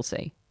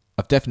difficulty?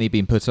 I've definitely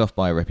been put off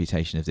by a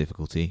reputation of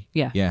difficulty.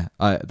 Yeah.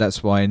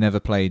 That's why I never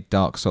played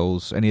Dark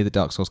Souls, any of the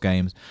Dark Souls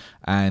games,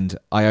 and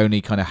I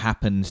only kind of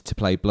happened to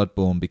play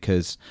Bloodborne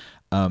because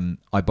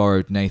I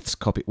borrowed Nath's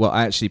copy. Well,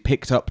 I actually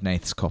picked up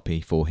Nath's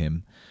copy for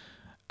him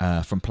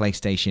from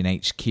PlayStation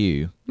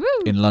HQ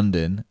in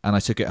London, and I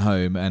took it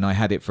home and I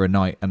had it for a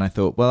night, and I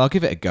thought, well, I'll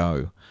give it a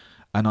go,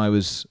 and I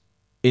was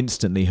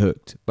instantly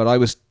hooked. But I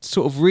was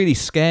sort of really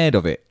scared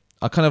of it.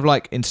 I kind of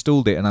like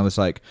installed it and I was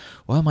like,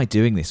 why am I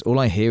doing this? All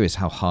I hear is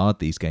how hard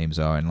these games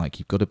are, and like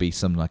you've got to be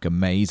some like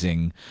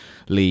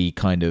amazingly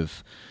kind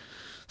of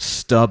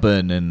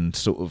stubborn and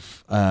sort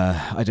of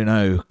I don't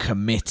know,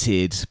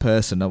 committed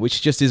person,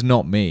 which just is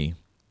not me.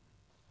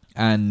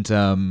 And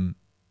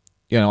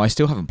I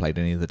still haven't played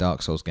any of the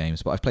Dark Souls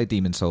games, but I've played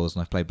Demon Souls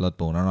and I've played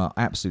Bloodborne, and I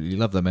absolutely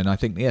love them. And I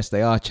think, yes,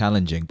 they are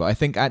challenging, but I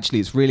think actually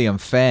it's really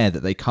unfair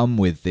that they come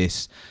with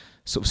this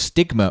sort of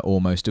stigma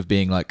almost of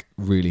being like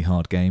really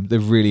hard game. They're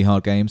really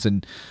hard games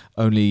and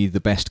only the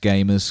best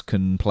gamers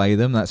can play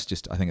them. I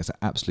think it's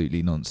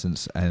absolutely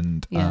nonsense.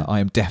 And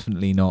I am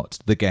definitely not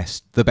the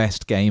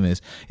best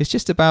gamers. It's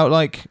just about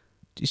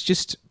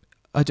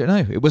I don't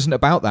know. It wasn't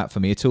about that for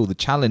me at all. The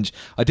challenge,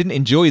 I didn't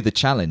enjoy the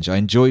challenge. I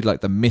enjoyed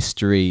like the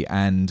mystery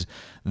and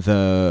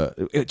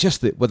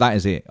that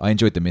is it. I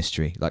enjoyed the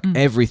mystery. Like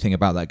everything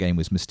about that game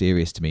was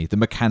mysterious to me. The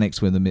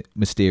mechanics were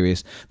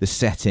mysterious, the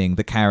setting,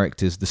 the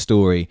characters, the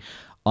story.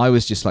 I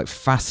was just like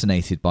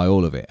fascinated by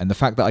all of it. And the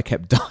fact that I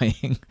kept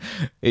dying,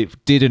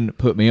 it didn't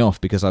put me off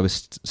because I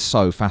was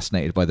so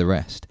fascinated by the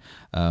rest.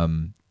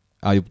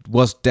 I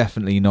was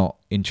definitely not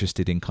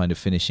interested in kind of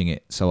finishing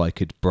it so I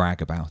could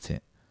brag about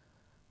it.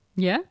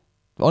 Yeah?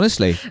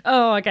 Honestly.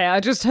 Oh, okay. I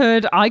just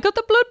heard I got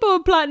the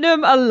Bloodborne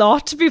Platinum a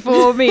lot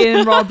before me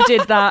and Rob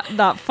did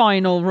that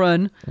final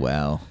run.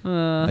 Well,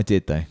 I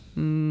did though.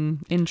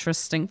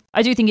 Interesting.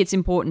 I do think it's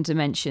important to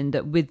mention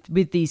that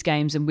with these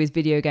games and with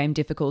video game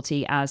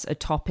difficulty as a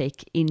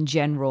topic in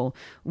general,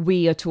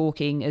 we are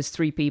talking as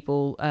three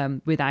people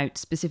without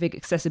specific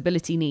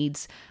accessibility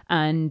needs,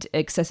 and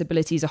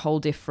accessibility is a whole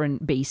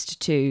different beast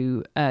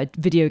to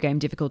video game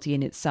difficulty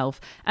in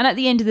itself. And at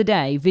the end of the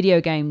day,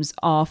 video games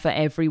are for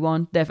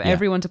everyone. They're for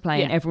everyone to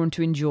play and everyone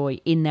to enjoy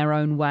in their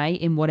own way,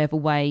 in whatever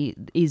way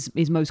is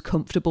most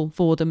comfortable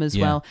for them as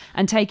well.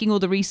 And taking all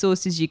the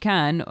resources you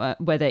can,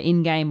 whether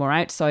in-game or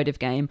outside of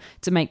game,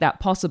 to make that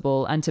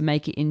possible and to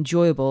make it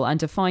enjoyable and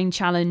to find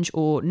challenge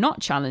or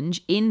not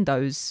challenge in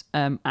those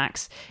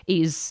acts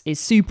is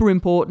super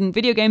important.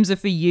 Video games are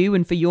for you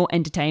and for your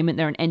entertainment.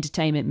 They're an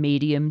entertainment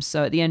medium.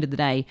 So at the end of the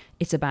day,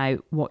 it's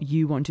about what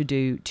you want to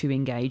do to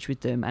engage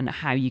with them and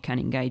how you can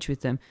engage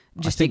with them.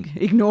 Just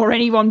ignore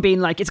anyone being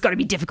like, it's got to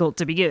be difficult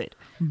to be good.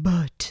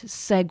 But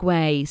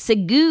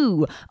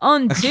segue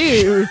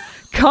onto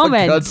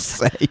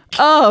comments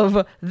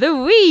of the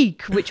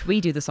week, which we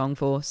do the song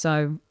for.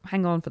 So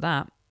hang on for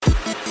that.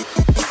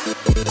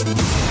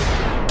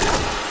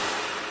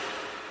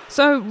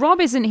 So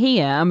Rob isn't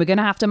here, and we're going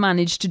to have to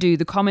manage to do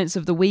the comments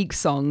of the week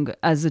song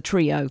as a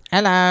trio.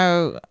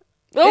 Hello.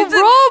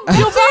 Oh, Rob,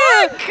 you're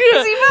back!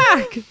 Is he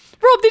back?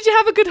 Rob, did you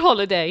have a good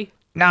holiday?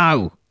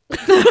 No.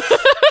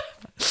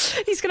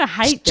 He's going to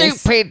hate this.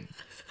 Stupid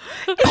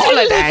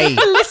holiday.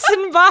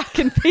 Listen back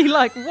and be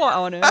like, what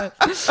on earth?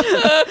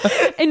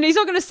 And he's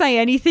not going to say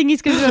anything.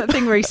 He's going to do that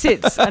thing where he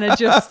sits and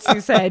adjusts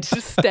his head.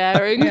 Just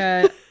staring.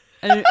 Yeah.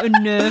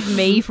 unnerve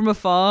me from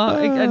afar,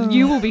 and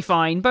you will be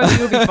fine. Both of you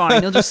will be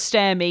fine. He'll just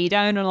stare me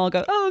down, and I'll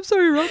go, "Oh, I'm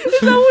sorry, Rob." Is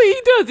that what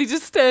he does? He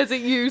just stares at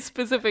you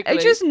specifically. He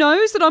just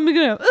knows that I'm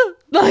gonna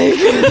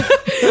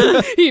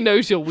He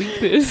knows your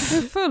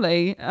weakness.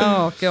 fully.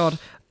 Oh God.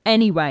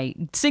 Anyway,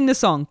 sing the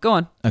song. Go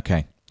on.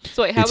 Okay.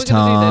 So wait, how It's are we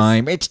going to do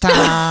time. this? It's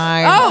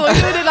time. Oh,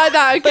 we're doing it like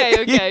that.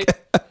 Okay.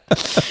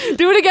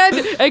 Do it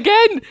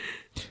again.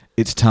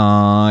 It's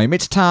time.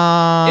 It's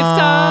time.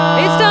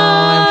 It's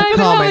time. For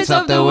comments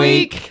of the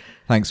week.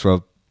 Thanks,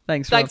 Rob.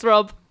 Thanks, Rob. Thanks,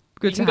 Rob.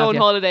 Good You to can go have on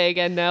you. holiday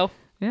again now.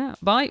 Yeah.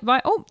 Bye.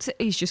 Oh,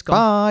 he's just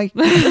gone. Bye.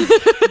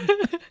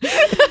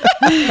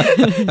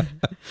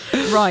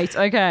 Right.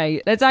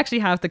 Okay. Let's actually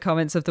have the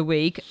comments of the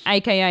week,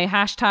 aka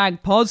hashtag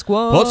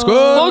PodSquad.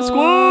 PodSquad.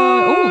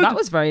 Oh, that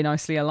was very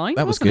nicely aligned.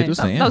 That was wasn't good, it?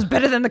 wasn't it? Yeah. That was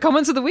better than the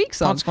comments of the week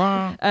song.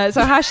 PodSquad.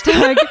 So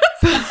hashtag.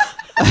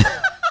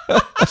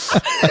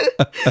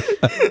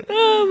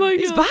 Oh my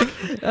He's god. back.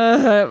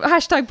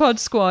 Hashtag Pod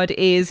Squad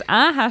is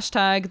our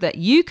hashtag that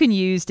you can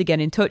use to get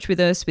in touch with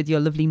us with your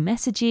lovely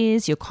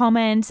messages, your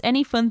comments,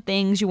 any fun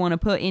things you want to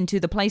put into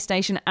the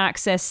PlayStation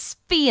Access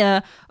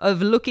sphere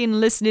of looking,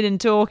 listening, and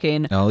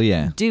talking. Oh,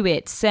 yeah. Do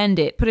it, send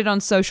it, put it on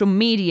social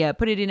media,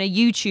 put it in a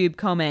YouTube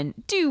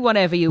comment, do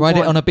whatever you want.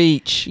 Write it on a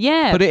beach.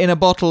 Yeah. Put it in a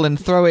bottle and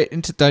throw it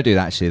into... Don't do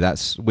that, actually.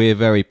 We're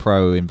very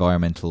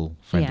pro-environmental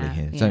friendly Yeah,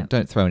 here. yeah.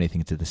 Don't throw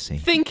anything into the sea.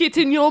 Think it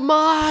in your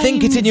mind.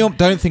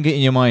 Don't think it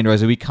in your mind,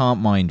 Rosa. We can't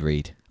mind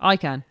read. I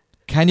can.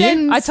 Can you?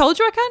 Then- I told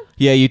you I can.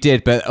 Yeah, you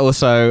did, but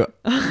also...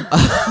 Runs in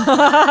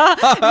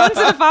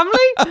the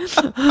family?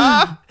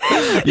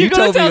 You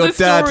gotta told me tell your the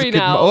dad story could...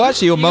 now. Oh,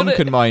 actually, your You mum gotta-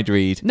 can mind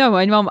read. No,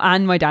 my mum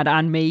and my dad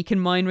and me can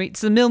mind read.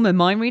 It's the Milman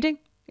mind reading.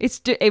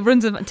 It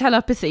runs in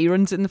telepathy.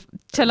 Runs in the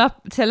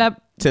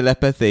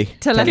Telepathy.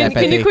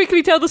 Can you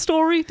quickly tell the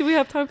story? Do we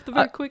have time for the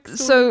very quick story?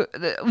 So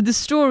the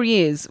story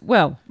is,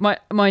 well,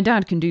 my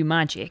dad can do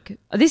magic.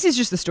 This is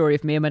just the story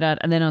of me and my dad,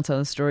 and then I'll tell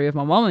the story of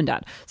my mom and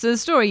dad. So the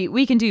story,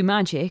 we can do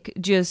magic.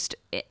 Just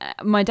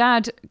my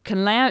dad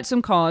can lay out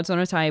some cards on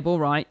a table,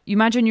 right? You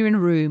imagine you're in a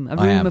room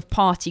of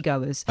party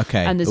goers.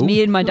 Okay. And there's Ooh.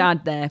 me and my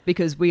dad there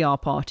because we are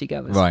party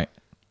goers. Right.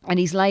 And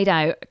he's laid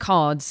out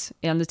cards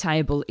on the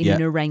table in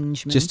an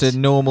arrangement. Just a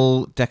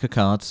normal deck of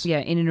cards. Yeah,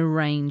 in an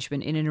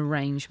arrangement.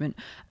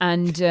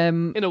 And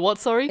in a what,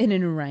 sorry? in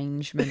an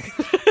arrangement.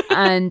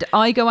 And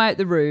I go out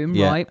the room,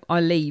 Yeah. right?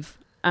 I leave.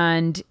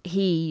 And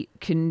he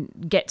can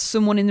get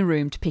someone in the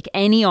room to pick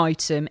any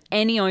item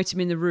in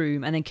the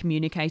room and then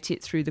communicate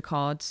it through the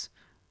cards.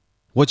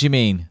 What do you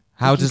mean?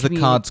 How can does the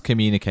cards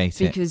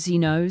communicate it? Because he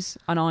knows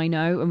and I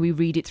know, and we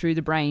read it through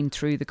the brain,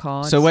 through the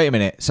cards. So wait a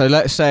minute. So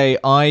let's say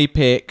I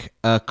pick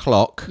a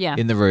clock Yeah.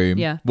 in the room.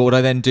 Yeah. What would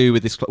I then do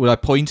with this clock? Would I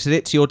point at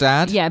it to your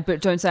dad? Yeah,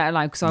 but don't say it out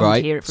loud because I Right.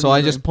 won't hear it from So the I'm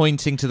room. just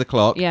pointing to the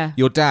clock. Yeah.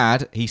 Your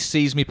dad, he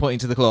sees me pointing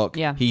to the clock.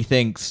 Yeah. He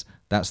thinks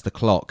that's the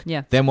clock.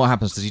 Yeah. Then what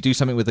happens? Does he do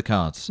something with the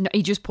cards? No,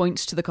 he just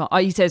points to the card.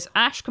 He says,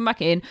 Ash, come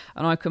back in.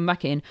 And I come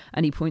back in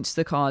and he points to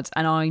the cards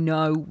and I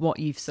know what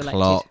you've selected.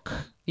 Clock.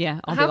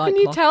 Yeah, I'll How be like, can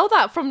you clock. tell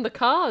that from the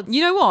cards?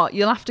 You know what?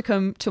 You'll have to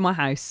come to my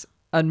house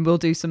and we'll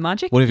do some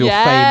magic. One of your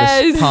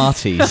Yes. famous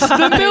parties.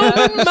 The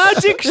Milman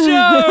Magic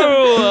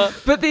Show.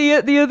 But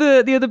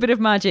the other bit of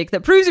magic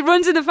that proves it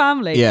runs in the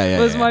family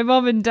was yeah. my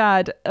mum and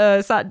dad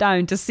sat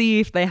down to see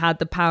if they had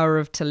the power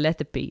of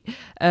telepathy.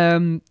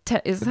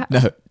 Is that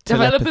No,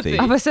 Telepathy.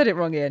 Have I said it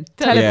wrong, Ian?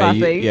 Tele-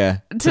 Telepathy. Yeah,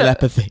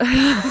 telepathy.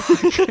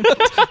 Do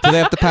they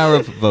have the power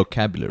of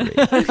vocabulary?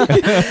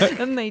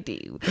 And they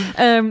do.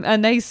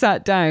 And they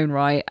sat down,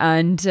 right?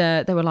 And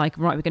they were like,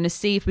 right, we're going to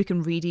see if we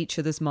can read each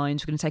other's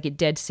minds. We're going to take it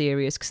dead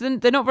serious. Because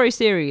they're not very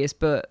serious,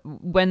 but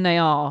when they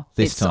are,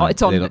 it's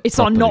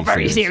on not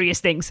very serious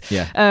things.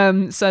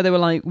 Yeah. So they were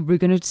like, we're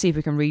going to see if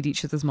we can read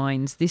each other's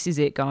minds. This is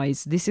it,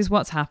 guys. This is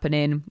what's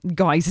happening.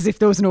 Guys, as if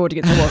there was an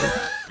audience. There wasn't.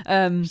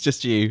 It's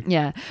just you.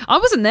 Yeah. I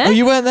wasn't there. Oh,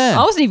 you weren't there?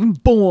 I wasn't even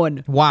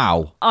born.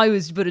 Wow. I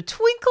was but a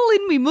twinkle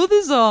in my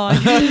mother's eye.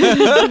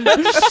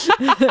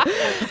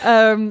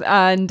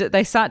 And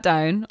they sat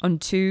down on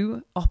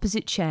two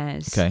opposite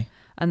chairs. Okay.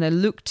 And they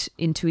looked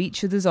into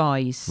each other's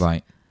eyes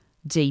Right.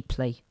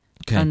 deeply.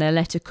 Okay. And they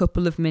let a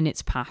couple of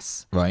minutes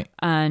pass. Right.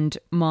 And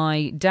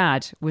my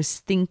dad was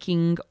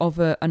thinking of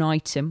an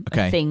item,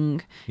 Okay. a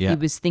thing. Yeah. He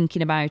was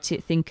thinking about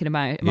it.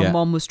 My Yeah.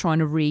 mom was trying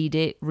to read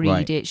it.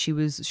 Right. She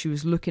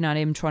was looking at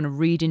him, trying to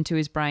read into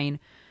his brain.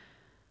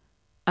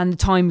 And the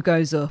time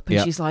goes up, and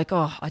Yeah. she's like,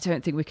 "Oh, I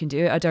don't think we can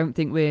do it. I don't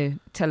think we're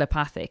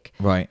telepathic."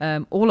 Right.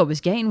 All I was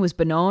getting was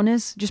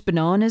bananas, just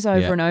bananas over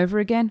Yeah. and over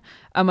again.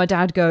 And my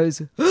dad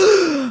goes,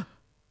 "I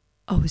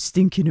was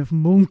thinking of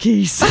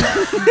monkeys."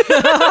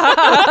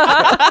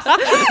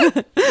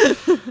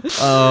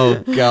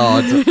 Oh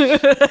God.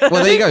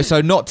 Well, there you go.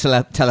 So not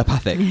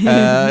telepathic.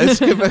 It's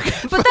good.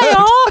 But they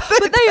are.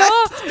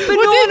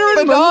 Banana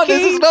and Bananas monkey.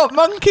 is not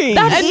monkey.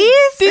 That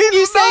is. Did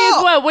you It's say as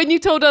not. swear, when you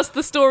told us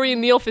the story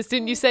in the office,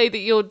 didn't you say that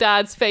your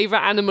dad's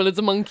favourite animal is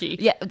a monkey?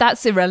 Yeah,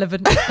 that's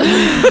irrelevant.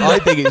 I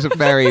think it's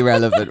very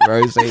relevant,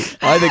 Rosie.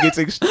 I think it's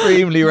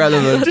extremely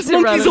relevant. Just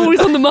monkey's always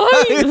on the mind.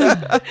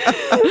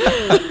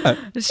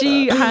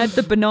 She had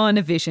the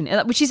banana vision,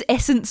 which is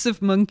essence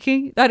of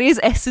monkey. That is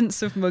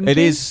essence of monkey. It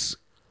is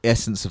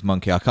essence of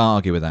monkey. I can't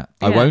argue with that.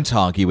 I Yeah. won't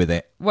argue with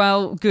it.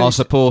 Well, good. I'll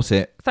support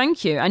it.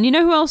 Thank you. And you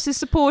know who else is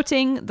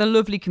supporting? The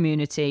lovely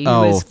community. Who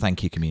Oh, is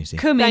thank you, community.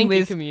 coming Thank you,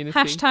 with community.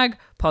 hashtag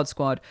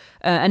PodSquad.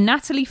 And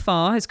Natalie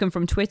Farr has come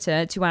from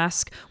Twitter to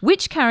ask,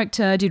 which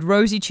character did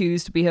Rosie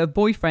choose to be her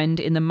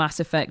boyfriend in the Mass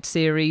Effect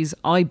series?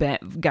 I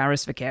bet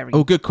Garrus Vakarian.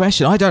 Oh, good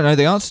question. I don't know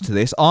the answer to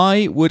this.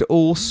 I would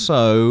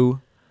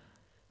also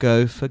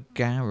go for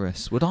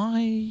Garrus. Would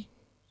I?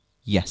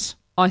 Yes.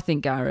 I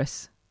think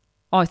Garrus.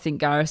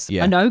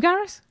 Yeah. I know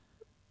Garrus.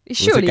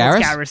 Surely Garrus?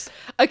 it's Garrus.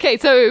 Okay,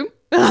 so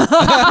Well,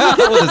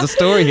 there's a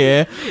story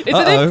here.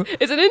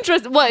 it's an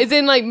interest. What is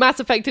in like Mass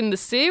Effect in the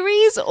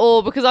series,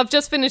 or because I've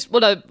just finished?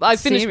 Well, I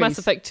finished Series. Mass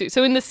Effect 2.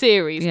 So in the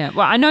series, Yeah.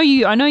 Well, I know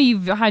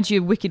you've had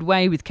your wicked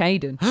way with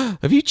Caden.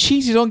 Have you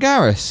cheated on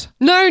Garrus?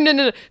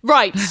 No.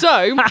 Right.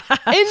 So in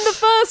the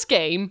first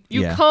game,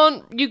 you Yeah.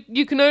 can't.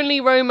 You can only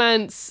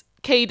romance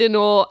Caden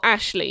or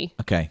Ashley.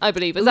 Okay. I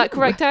believe. Is that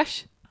correct,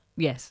 Ash?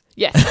 Yes.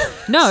 Yes.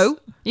 No,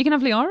 you can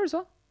have Liara as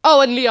well.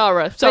 Oh, and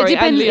Liara. Sorry,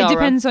 But and it Liara.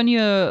 depends on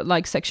your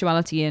like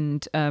sexuality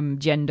and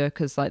gender,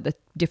 because like the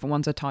different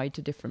ones are tied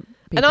to different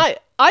people. And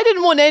I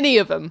didn't want any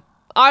of them.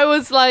 I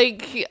was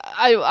like,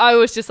 I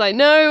was just like,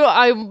 no.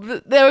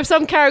 There were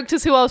some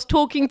characters who I was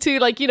talking to,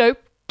 like, you know,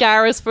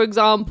 Garrus, for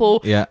example,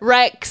 Yeah.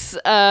 Rex,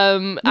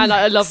 and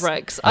I love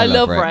Rex. I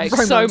love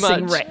Rex so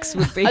Romancing much. Rex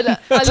would be I love-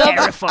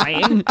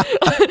 terrifying.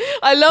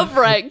 I love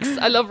Rex.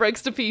 I love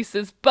Rex to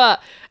pieces,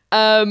 but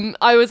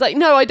I was like,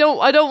 no, I don't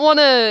want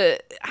to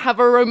have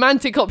a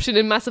romantic option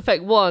in Mass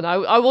Effect 1.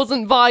 I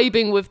wasn't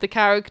vibing with the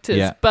characters,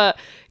 Yeah. but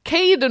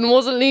Caden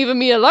wasn't leaving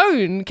me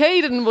alone.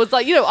 Caden was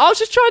like, you know, I was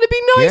just trying to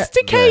be nice Get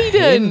to the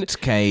Caden. hint,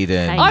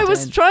 Caden. I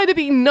was trying to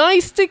be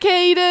nice to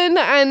Caden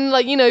and,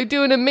 like, you know,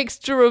 doing a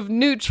mixture of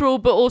neutral,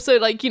 but also,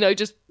 like, you know,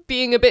 just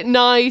being a bit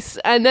nice.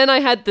 And then I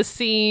had the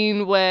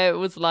scene where it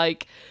was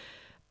like,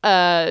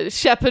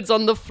 Shepard's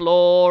on the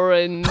floor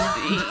and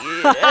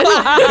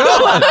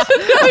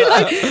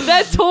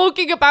they're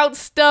talking about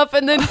stuff,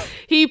 and then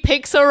he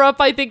picks her up,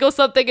 I think, or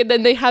something, and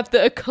then they have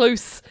a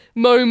close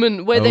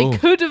moment where they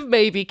could have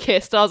maybe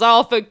kissed. I was like,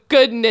 oh, for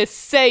goodness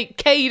sake,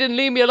 Caden,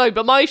 leave me alone.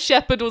 But my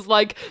Shepard was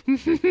like and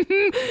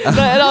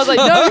I was like,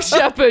 no,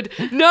 Shepard,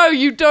 no,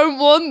 you don't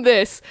want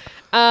this.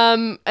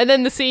 And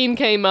then the scene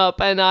came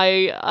up, and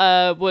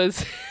I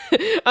was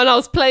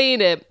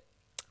playing it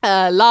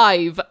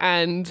live,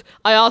 and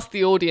I asked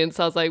the audience,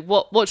 I was like,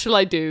 what shall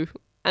I do?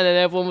 And then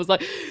everyone was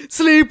like,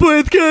 sleep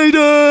with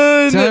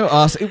Caden. Don't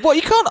ask. What,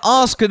 you can't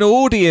ask an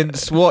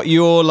audience what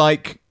your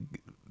like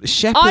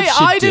Shepard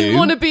should I do. didn't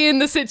want to be in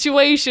the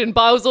situation,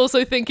 but I was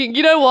also thinking,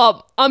 you know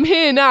what? I'm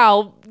here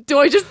now. Do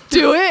I just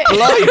do it?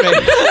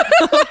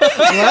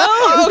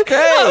 Well,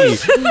 okay.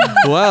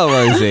 Well,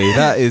 Rosie,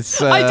 that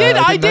is. I did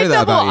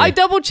I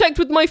double checked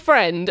with my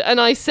friend, and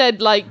I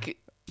said, like,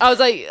 I was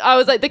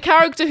like the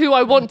character who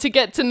I want to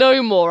get to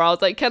know more. I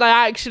was like, can I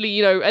actually,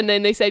 you know? And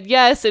then they said,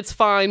 yes, it's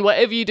fine.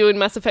 Whatever you do in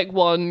Mass Effect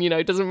 1, you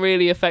know, doesn't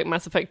really affect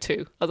Mass Effect 2. I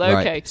was like,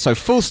 Right. okay. So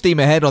full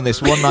steam ahead on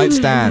this one night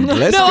stand.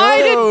 Let's No, go. I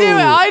didn't do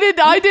it.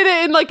 I did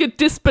it in like a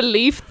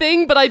disbelief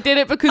thing, but I did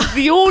it because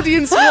the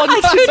audience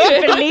wanted I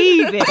couldn't it.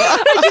 believe it.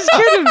 I just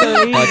couldn't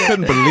believe I it.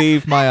 couldn't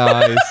believe my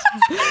eyes.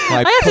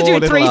 I had to do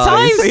it 3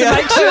 times to make I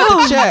had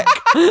to check.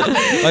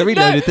 I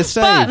reloaded the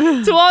save.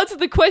 But to answer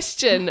the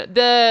question,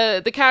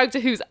 the character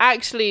who's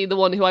actually the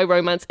one who I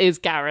romance is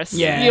Garrus.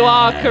 Yeah. You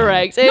are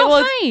correct. It Not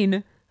was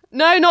Thane.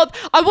 no, not.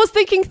 I was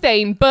thinking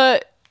Thane,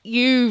 but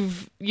you're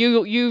You've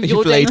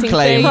laid dating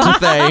claim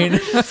Thane. to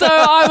Thane. So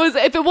I was.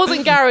 If it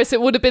wasn't Garrus,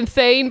 it would have been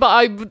Thane. But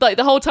I like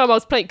the whole time I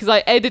was playing because I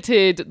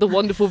edited the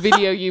wonderful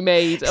video you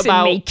made It's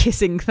about. me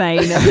kissing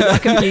Thane at the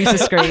computer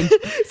screen.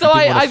 So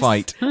wanna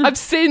fight. I've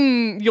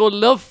seen your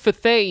love for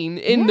Thane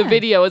in the Yeah.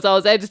 video as I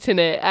was editing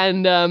it,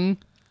 and I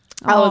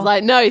was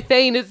like, no,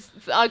 Thane is.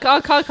 I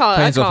can't.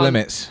 Thane's off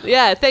limits.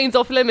 Yeah, Thane's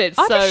off limits.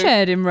 I'd so have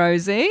shared him,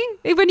 Rosie.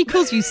 When he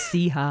calls you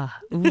Siha.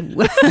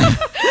 Ooh.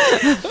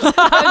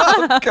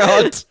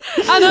 God.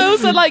 And I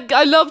also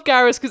I love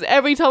Garrus because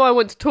every time I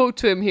went to talk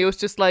to him, he was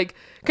just like,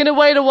 "Can I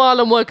wait a while?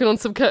 I'm working on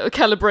some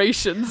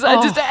calibrations."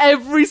 And just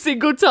every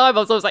single time,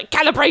 I was always like,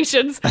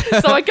 "Calibrations."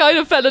 So I kind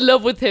of fell in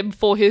love with him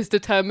for his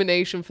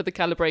determination for the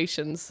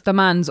calibrations. The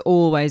man's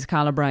always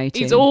calibrating.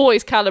 He's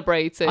always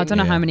calibrating. I don't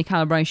know Yeah. how many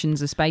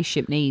calibrations a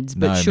spaceship needs,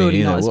 but No, me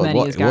surely not neither. as many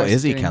what, as Garrus What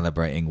is he doing.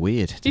 calibrating?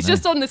 Weird. He's Dunno.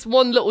 just on this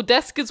one little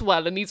desk as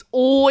well, and he's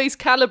always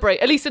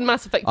calibrating. At least in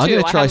Mass Effect 2. I'm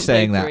going to I try haven't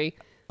saying played that. 3.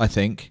 I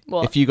think.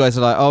 What? If you guys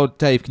are like, oh,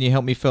 Dave, can you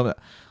help me film it?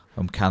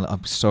 I'm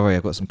sorry,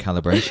 I've got some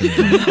calibrations.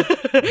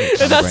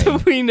 And that's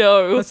what we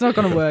know. That's not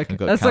going to work. I've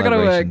got That's not going to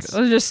work. calibrations.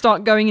 I'll just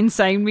start going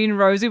insane. Me and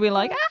Rosie, we're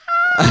like,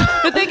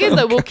 The thing is,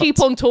 though, we'll keep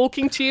on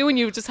talking to you, and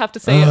you just have to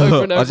say it over and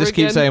over again. I'll just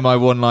keep saying my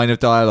one line of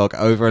dialogue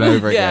over and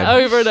over again. Yeah,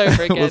 over and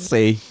over again. We'll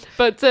see.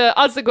 But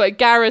as the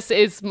Garrus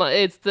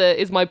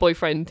is my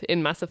boyfriend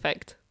in Mass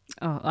Effect.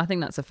 Oh, I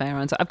think that's a fair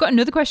answer. I've got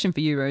another question for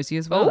you, Rosie,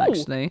 as well, Ooh.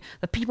 actually,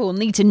 that people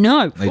need to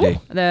know. They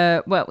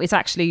do. Well, it's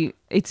actually,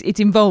 it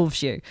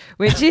involves you,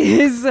 which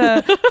is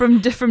from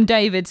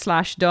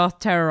David/Darth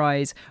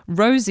Terrorize.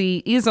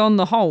 Rosie is, on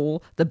the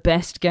whole, the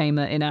best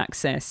gamer in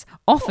Access,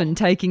 often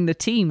taking the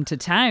team to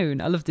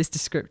town. I love this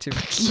descriptive.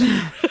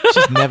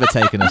 She's never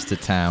taken us to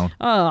town.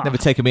 Oh. Never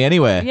taken me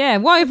anywhere. Yeah,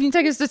 why haven't you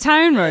taken us to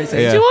town, Rosie?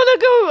 Yeah. Do you want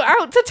to go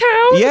out to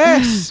town?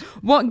 Yes.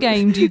 What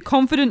game do you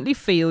confidently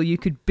feel you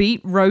could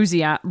beat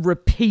Rosie at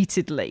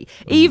repeatedly,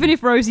 even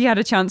if Rosie had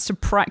a chance to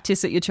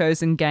practice at your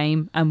chosen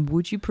game? And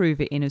would you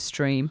prove it in a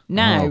stream?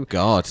 Now, Oh,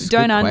 God.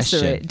 don't Good answer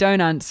question. it.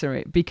 Don't answer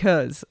it,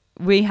 because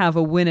we have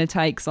a winner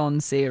takes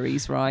on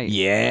series, right?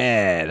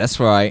 Yeah, that's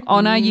right.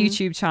 On our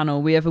YouTube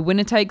channel, we have a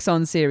winner takes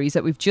on series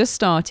that we've just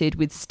started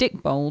with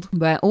Stickbold,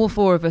 where all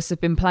four of us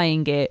have been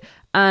playing it.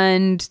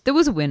 And there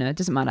was a winner,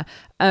 doesn't matter.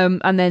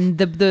 And then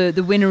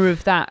the winner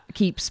of that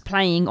keeps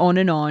playing on,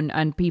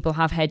 and people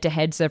have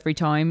head-to-heads every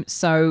time.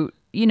 So,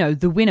 you know,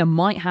 the winner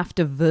might have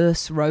to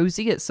verse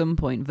Rosie at some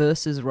point.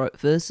 Versus?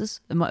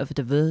 They might have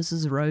to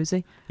versus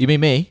Rosie. You mean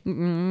me?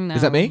 No.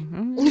 Is that me?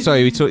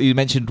 Sorry, you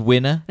mentioned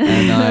winner.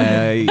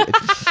 And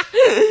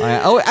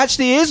oh, it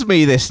actually is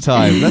me this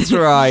time. That's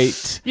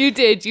right. You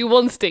did. You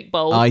won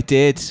Stickbold. I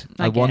did.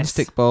 I won guess.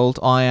 Stickbold.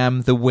 I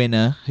am the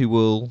winner who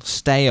will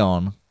stay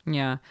on.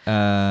 Yeah.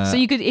 So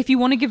you could, if you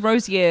want to give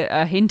Rosie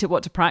a hint at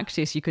what to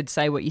practice, you could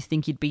say what you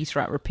think you'd beat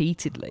her at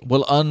repeatedly.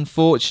 Well,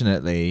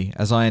 unfortunately,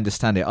 as I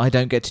understand it, I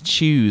don't get to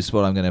choose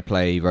what I'm going to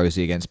play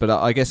Rosie against. But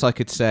I guess I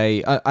could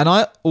say, and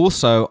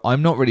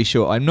I'm not really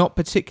sure. I'm not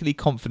particularly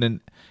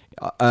confident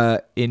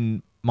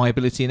in my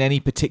ability in any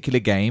particular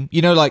game.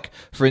 You know, like,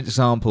 for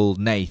example,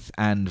 Nath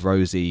and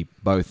Rosie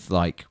both,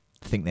 like,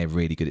 think they're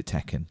really good at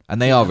Tekken.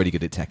 And they are really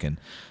good at Tekken.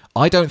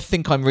 I don't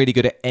think I'm really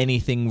good at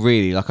anything,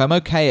 really. Like, I'm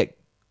okay at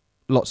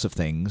lots of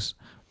things.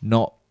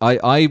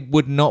 I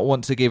would not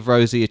want to give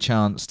Rosie a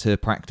chance to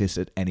practice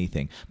at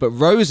anything. But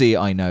Rosie,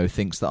 I know,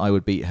 thinks that I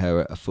would beat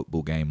her at a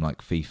football game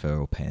like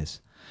FIFA or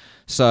PES.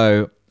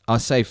 So I'll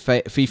say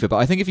FIFA, but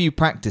I think if you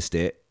practiced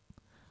it,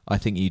 I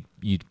think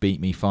you'd beat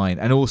me fine.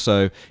 And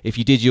also, if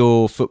you did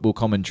your football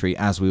commentary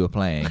as we were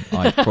playing,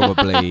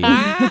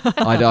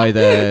 I'd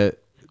either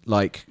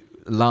like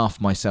laugh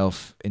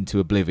myself into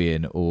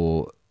oblivion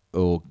or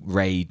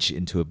rage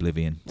into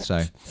oblivion. So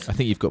I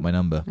think you've got my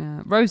number.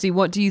 Yeah. Rosie,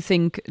 what do you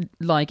think,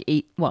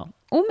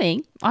 or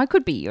me, I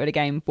could beat you at a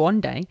game one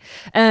day.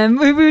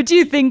 Would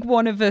you think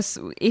one of us,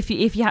 if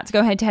you had to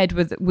go head to head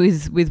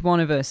with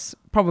one of us,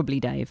 probably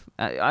Dave.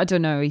 I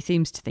don't know. He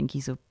seems to think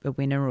he's a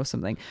winner or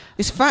something.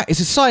 It's fact. It's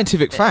a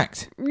scientific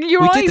fact.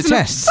 Your we eyes did the look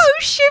tests. so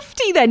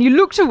shifty. Then you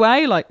looked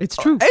away like it's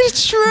true.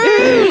 It's true.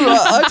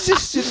 I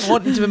just didn't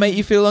want to make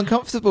you feel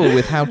uncomfortable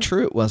with how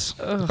true it was.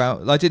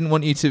 I didn't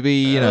want you to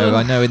be,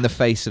 I know in the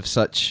face of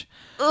such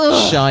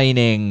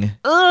shining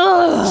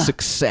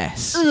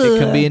success, it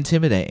can be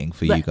intimidating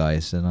for you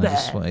guys, and I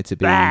just wanted to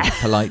be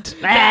polite.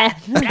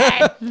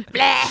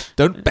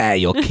 Don't bear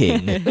your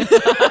king.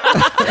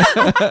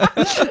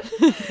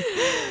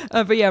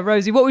 But yeah,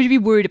 Rosie, what would you be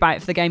worried about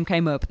if the game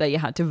came up that you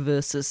had to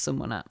versus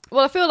someone at?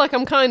 Well, I feel like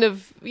I'm kind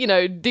of,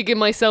 digging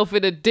myself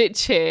in a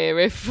ditch here.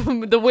 If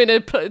the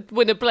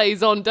winner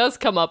plays on does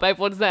come up,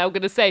 everyone's now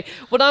going to say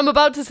what I'm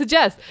about to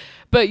suggest.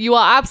 But you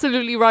are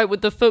absolutely right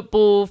with the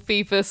football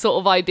FIFA sort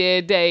of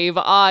idea, Dave.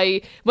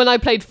 When I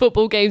played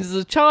football games as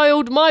a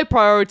child, my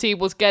priority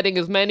was getting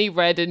as many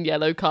red and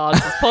yellow cards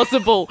as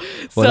possible.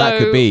 Well, that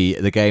could be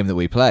the game that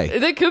we play.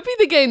 That could be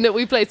the game that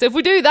we play. So if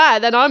we do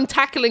that, then I'm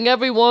tackling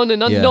everyone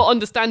and I'm not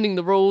understanding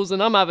the rules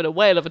and I'm having a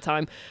whale of a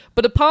time.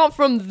 But apart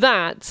from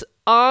that,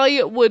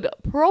 I would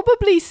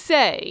probably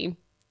say,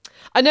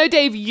 I know,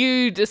 Dave,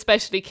 you'd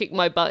especially kick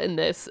my butt in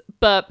this,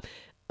 but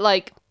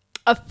like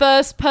a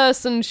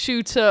first-person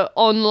shooter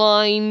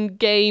online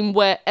game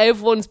where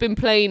everyone's been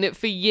playing it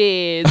for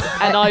years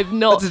and I've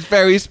not. This is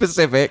very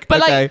specific.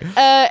 But okay.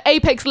 like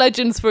Apex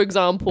Legends, for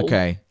example.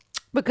 Okay.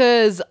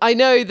 Because I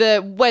know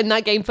that when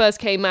that game first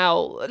came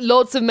out,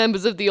 lots of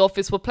members of the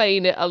office were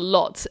playing it a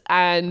lot,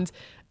 and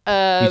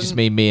you just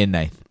mean me and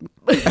Nath.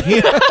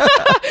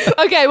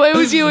 Okay, well, it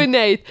was you and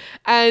Nath,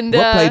 and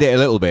Rob played it a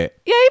little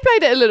bit. Yeah, he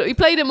played it a little. He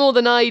played it more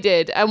than I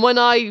did, and when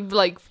I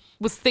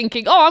was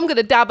thinking, I'm going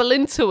to dabble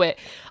into it,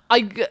 I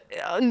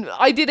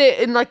did it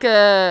in like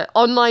a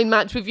online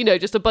match with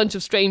just a bunch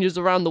of strangers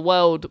around the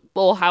world,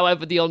 or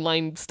however the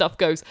online stuff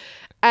goes,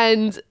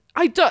 and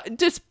I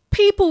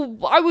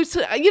was,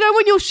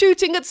 when you're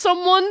shooting at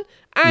someone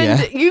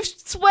and you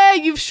swear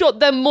you've shot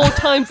them more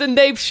times than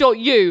they've shot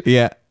you.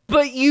 Yeah.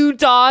 But you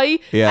die,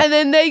 and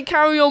then they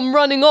carry on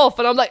running off,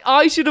 and I'm like,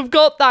 I should have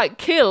got that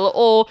kill.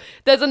 Or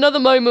there's another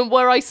moment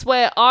where I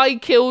swear I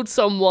killed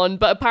someone,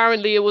 but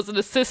apparently it was an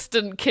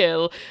assistant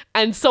kill,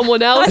 and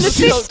someone else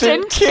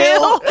assistant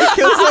kill.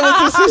 Kill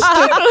someone's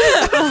assistant.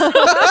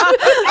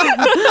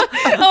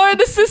 or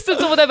an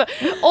assistant or whatever.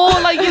 Or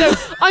like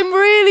I'm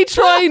really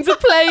trying to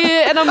play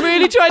it, and I'm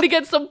really trying to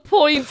get some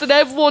points, and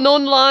everyone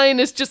online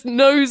just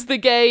knows the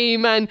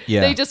game, and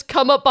they just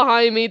come up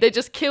behind me, they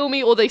just kill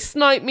me, or they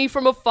snipe me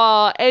from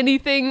afar,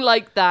 anything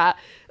like that.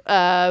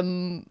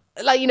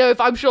 If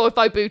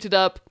I booted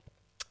up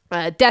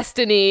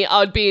Destiny,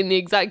 I'd be in the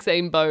exact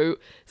same boat.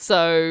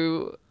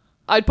 So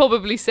I'd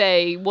probably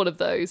say one of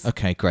those.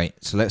 Okay,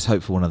 great. So let's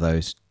hope for one of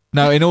those.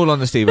 No, in all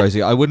honesty,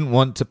 Rosie, I wouldn't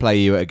want to play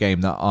you at a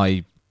game that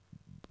I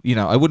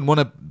wouldn't want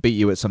to beat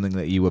you at something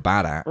that you were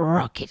bad at.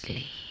 Rocket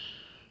League.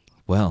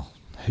 Well,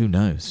 who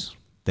knows?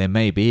 There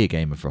may be a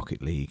game of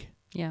Rocket League.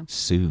 Yeah.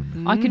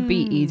 Soon. I could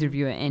beat either of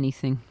you at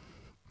anything.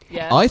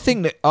 Yeah. I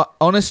think that,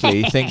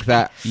 honestly, think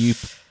that you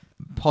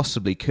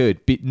possibly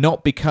could.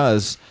 Not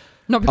because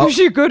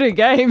you're good at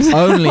games.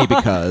 only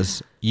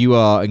because you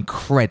are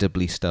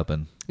incredibly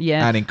stubborn.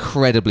 Yeah. And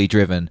incredibly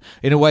driven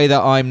in a way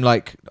that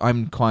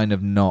I'm kind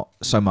of not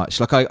so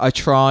much. Like I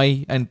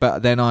try,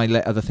 but then I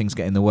let other things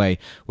get in the way.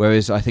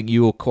 Whereas I think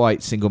you're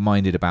quite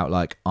single-minded about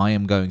like, I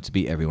am going to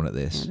beat everyone at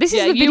this. This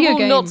is the you video will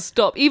game. not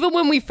stop. Even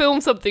when we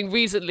filmed something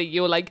recently,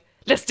 you're like,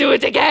 let's do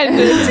it again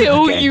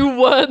until you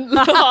weren't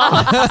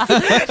last.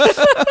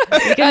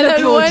 And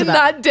then when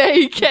that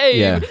day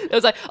came, it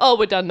was like, oh,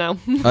 we're done now.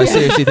 I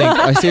seriously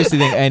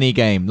think any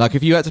game, like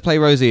if you had to play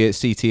Rosie at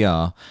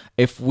CTR,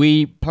 if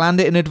we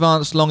planned it in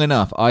advance long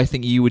enough, I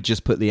think you would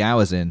just put the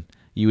hours in.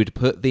 You would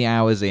put the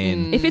hours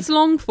in. If it's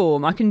long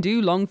form, I can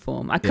do long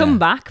form. I come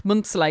back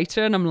months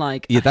later and I'm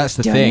like, that's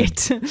the thing.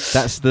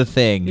 That's the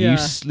thing. Yeah. You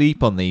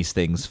sleep on these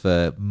things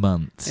for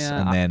months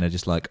and then are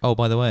just like, oh,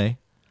 by the way,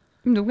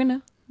 I'm the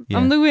winner. Yeah.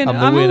 I'm the winner.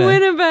 I'm a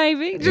winner,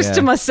 baby. Just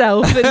to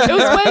myself. It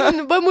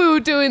was when we were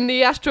doing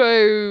the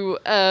Astro,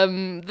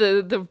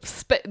 the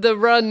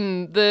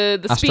run,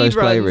 the speed Astro's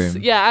runs. Playroom.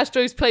 Yeah,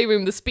 Astro's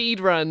Playroom, the speed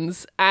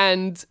runs,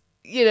 and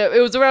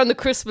it was around the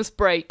Christmas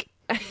break.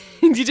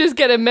 And you just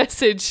get a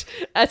message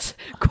at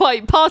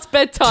quite past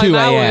bedtime 2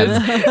 hours,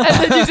 a.m. and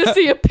then you just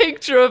see a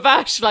picture of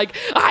Ash like,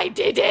 I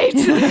did it!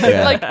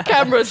 Like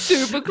camera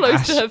super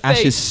close to her face.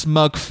 Ash's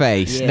smug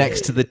face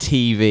next to the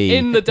TV.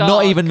 In the dark.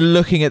 Not even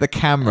looking at the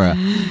camera.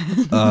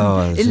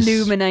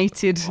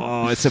 Illuminated.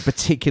 It's a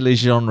particular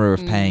genre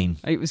of pain.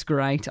 It was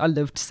great. I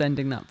loved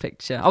sending that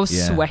picture. I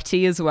was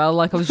sweaty as well.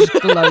 Like I was just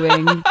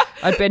glowing.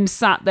 I'd been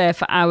sat there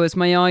for hours.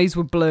 My eyes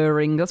were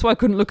blurring. That's why I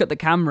couldn't look at the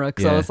camera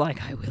because I was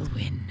like, I will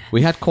win.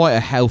 We had quite a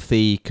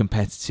healthy,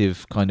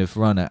 competitive kind of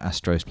run at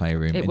Astro's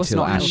Playroom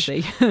until Ash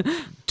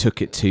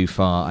took it too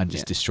far and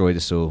just destroyed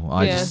us all.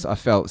 I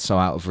felt so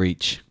out of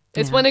reach.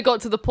 It's when it got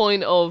to the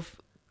point of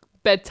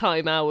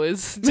bedtime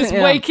hours, just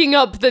waking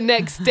up the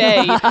next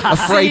day.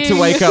 Afraid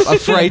to wake up,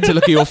 afraid to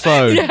look at your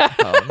phone. Yeah.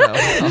 Oh, no.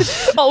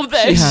 Oh,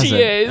 there she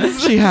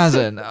is. She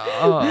hasn't.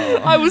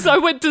 Oh. I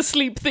went to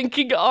sleep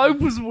thinking I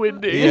was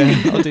winning.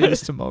 Yeah, I'll do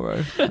this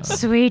tomorrow.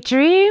 Sweet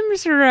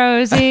dreams,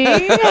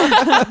 Rosie.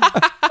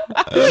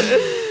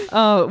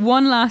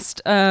 One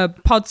last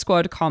Pod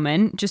Squad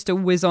comment, just to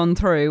whiz on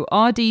through.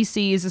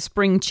 RDC is a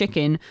spring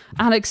chicken.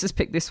 Alex has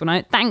picked this one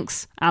out.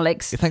 Thanks,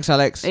 Alex. Yeah, thanks,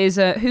 Alex. Is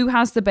who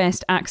has the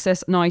best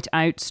access night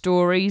out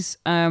stories?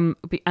 And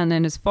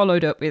then has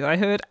followed up with, I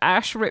heard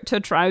Ash ripped her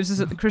trousers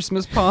at the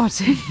Christmas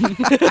party.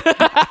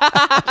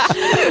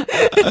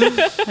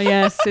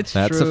 Yes, it's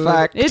That's true. a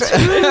fact. It's true.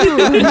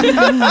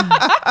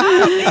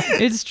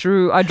 It's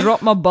true. I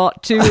dropped my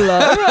butt too low.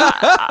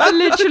 I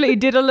literally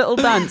did a little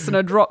dance and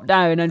I dropped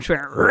down and she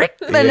went,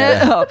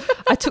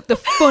 I took the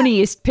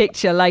funniest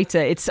picture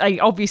later. I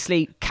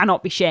obviously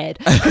cannot be shared.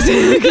 But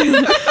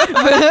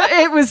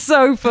it was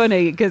so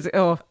funny because,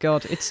 oh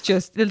God, it's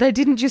just, they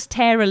didn't just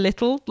tear a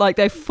little, like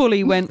they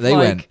fully went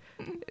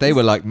They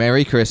were like,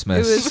 Merry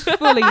Christmas. It was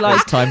fully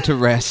like, it's time to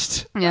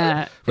rest.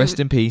 Yeah. Rest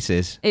in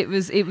pieces. They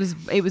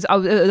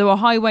were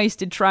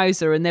high-waisted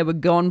trouser and they were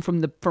gone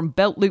from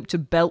belt loop to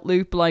belt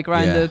loop, like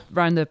round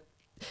the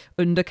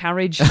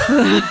undercarriage.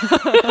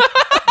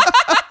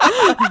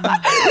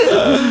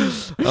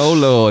 Oh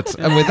Lord!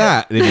 And with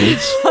that image,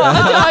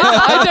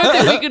 I don't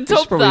think we can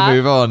top probably that.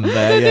 move on.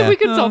 There, I don't think we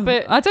can top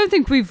it. I don't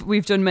think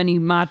we've done many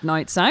mad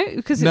nights out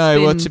because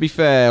well, to be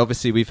fair,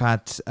 obviously we've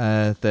had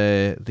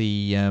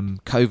the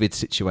COVID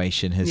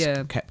situation has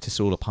kept us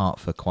all apart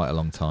for quite a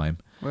long time.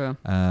 Well,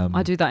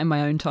 I do that in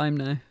my own time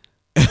now.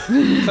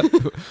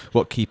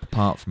 What, keep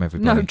apart from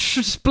everybody? No,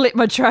 split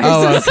my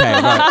trousers. Oh, okay,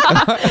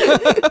 right.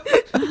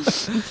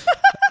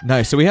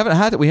 No, so we haven't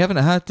had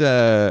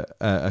a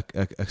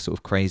sort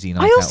of crazy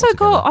night. I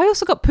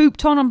also got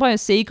pooped on by a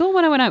seagull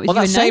when I went out with you on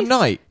that and same Nate.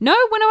 night. No,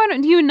 when I went out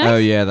with you and Nate. Oh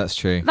yeah, that's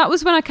true. That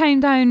was when I came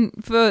down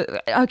for.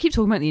 I keep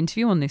talking about the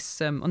interview on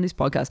this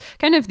podcast.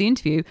 Came down for the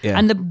interview,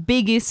 and the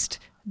biggest,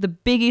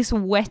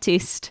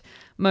 wettest,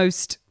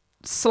 most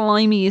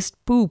slimiest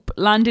poop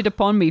landed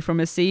upon me from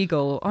a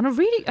seagull on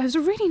it was a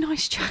really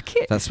nice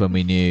jacket. That's when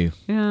we knew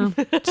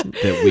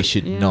that we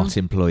should not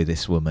employ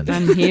this woman.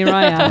 And here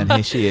I am. And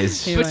here she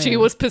is. But she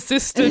was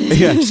persistent.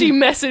 She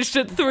messaged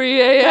at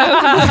 3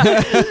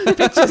 a.m.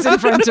 Pictures in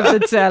front of the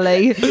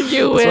telly.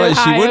 You will That's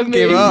right, she wouldn't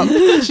give up.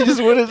 She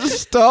just wanted to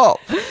stop.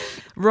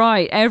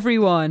 Right,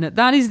 everyone,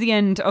 that is the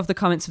end of the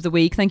comments of the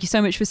week. Thank you so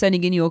much for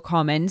sending in your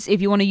comments.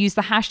 If you want to use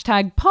the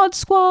hashtag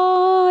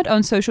PodSquad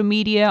on social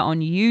media, on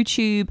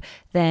YouTube,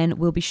 then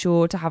we'll be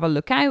sure to have a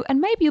look out and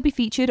maybe you'll be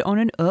featured on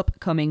an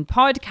upcoming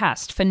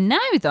podcast. For now,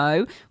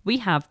 though, we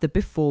have the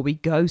Before We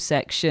Go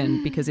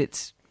section because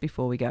it's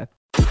before we go.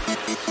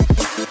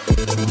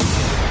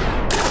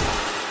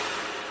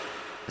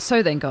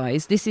 So then,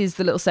 guys, this is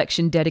the little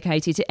section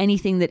dedicated to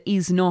anything that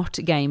is not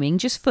gaming,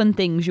 just fun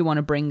things you want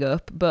to bring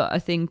up. But I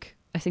think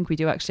we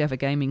do actually have a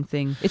gaming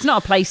thing. It's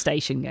not a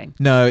PlayStation game.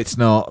 No, it's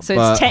not. So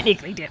it's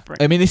technically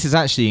different. I mean, this is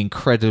actually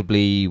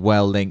incredibly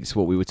well linked to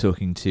what we were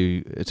talking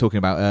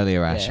about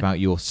earlier, Ash,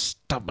 about your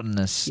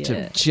stubbornness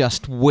to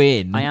just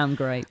win. I am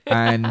great.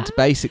 And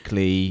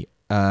basically,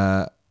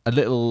 a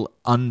little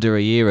under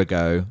a year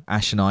ago,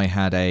 Ash and I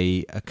had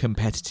a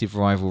competitive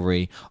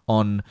rivalry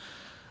on...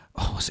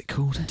 Oh, what's it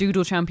called?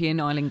 Doodle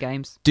Champion Island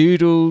Games.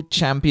 Doodle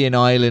Champion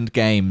Island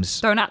Games.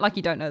 Don't act like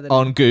you don't know that.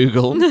 On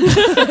Google.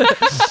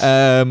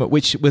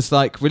 Which was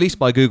like released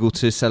by Google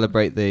to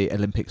celebrate the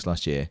Olympics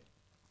last year.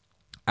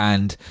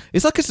 And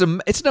it's like it's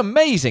an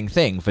amazing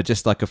thing for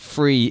just like a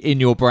free in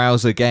your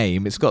browser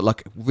game. It's got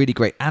like really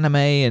great anime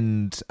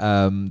and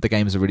the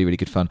games are really, really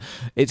good fun.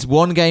 It's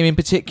one game in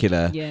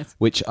particular,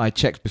 which I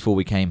checked before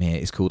we came here.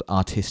 It's called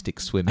Artistic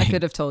Swimming. I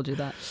could have told you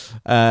that.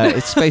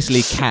 It's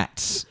basically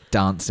cats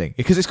dancing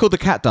because it's called the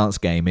cat dance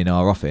game in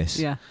our office.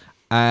 Yeah.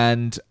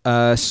 And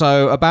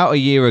so about a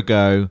year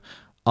ago,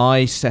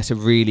 I set a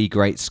really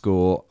great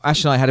score.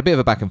 Ash and I had a bit of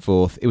a back and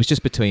forth. It was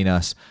just between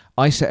us.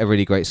 I set a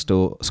really great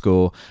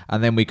score,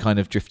 and then we kind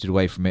of drifted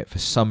away from it for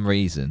some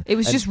reason. It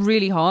was just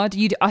really hard.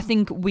 I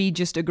think we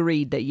just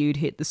agreed that you'd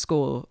hit the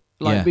score.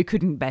 We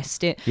couldn't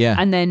best it. Yeah.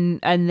 And then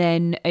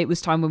it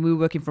was time when we were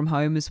working from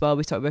home as well.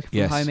 We started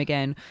working from home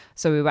again.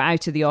 So we were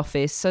out of the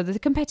office. So the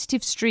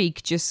competitive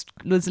streak just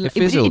was it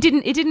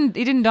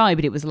didn't die,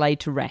 but it was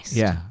laid to rest.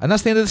 Yeah. And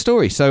that's the end of the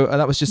story. So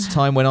that was just a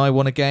time when I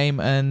won a game.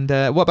 And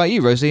what about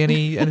you, Rosie?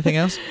 Anything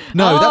else?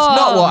 No,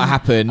 that's not what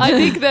happened. I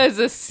think there's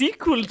a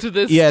sequel to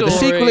this story. Yeah, the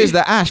sequel is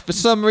that Ash, for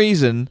some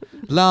reason,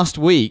 last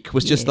week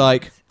was just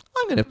like,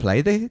 I'm going to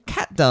play the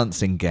cat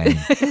dancing game.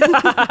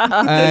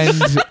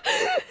 And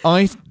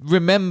I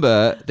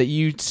remember that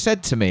you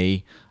said to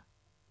me,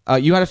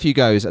 you had a few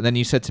goes, and then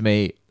you said to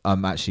me,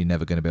 I'm actually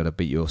never going to be able to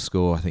beat your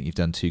score. I think you've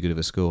done too good of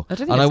a score. I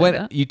don't think I said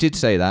that. You did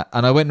say that,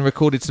 and I went and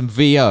recorded some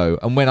VO,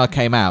 and when I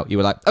came out, you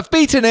were like, I've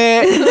beaten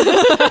it!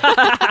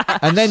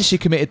 And then she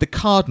committed the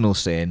cardinal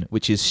sin,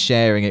 which is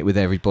sharing it with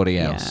everybody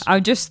else. Yeah, I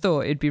just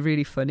thought it'd be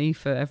really funny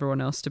for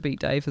everyone else to beat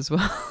Dave as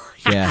well.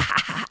 Yeah.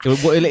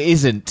 Well, it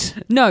isn't.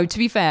 No, to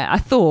be fair, I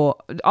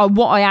thought,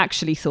 what I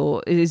actually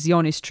thought is the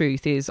honest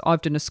truth is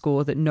I've done a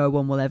score that no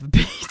one will ever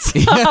beat.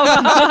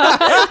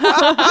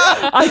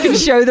 I can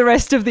show the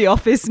rest of the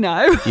office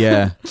now.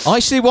 Yeah.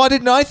 Actually, why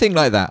didn't I think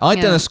like that? I'd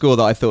done a score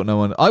that I thought no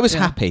one... I was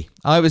happy.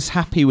 I was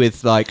happy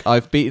with, like,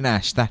 I've beaten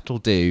Ash, that'll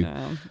do.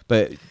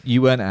 But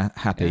you weren't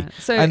happy.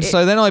 Yeah.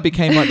 So then I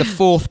became, like, the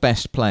fourth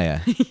best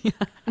player.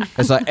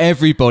 It's like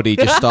everybody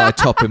just started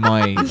topping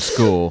my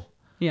score.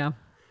 Yeah.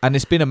 And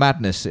it's been a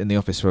madness in the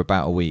office for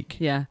about a week.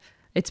 Yeah.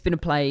 It's been a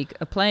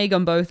plague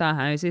on both our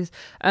houses.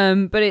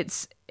 But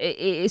it's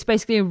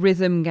basically a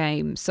rhythm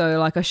game. So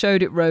like I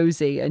showed it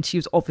Rosie and she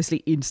was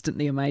obviously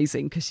instantly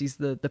amazing because she's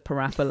the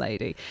parappa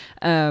lady.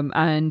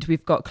 And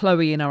we've got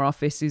Chloe in our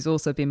office who's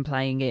also been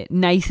playing it.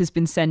 Nath has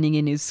been sending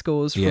in his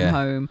scores from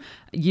home.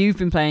 You've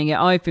been playing it.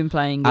 I've been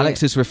playing Alex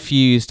has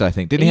refused, I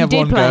think. Didn't he have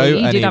one go?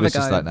 He did have was a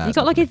go. Just like, nah, he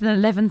got like an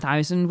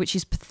 11,000, which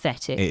is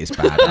pathetic. It is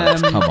bad.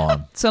 Alex. Come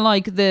on. So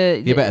like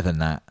you're better than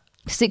that.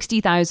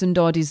 60,000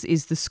 odd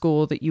is the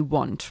score that you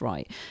want,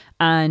 right?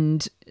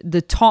 And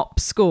the top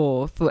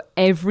score for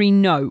every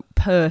note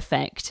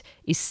perfect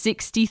is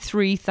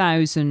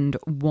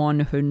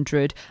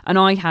 63,100, and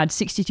I had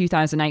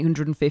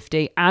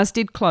 62,850, as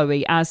did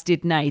Chloe, as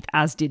did Nath,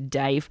 as did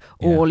Dave,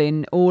 all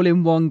in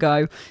one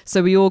go.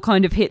 So we all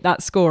kind of hit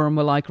that score and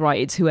we're like, right,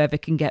 it's whoever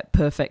can get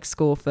perfect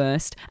score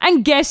first.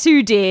 And guess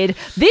who did?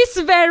 This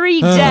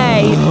very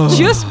day,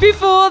 just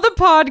before the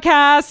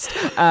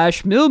podcast,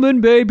 Ash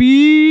Millman, baby.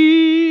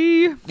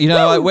 You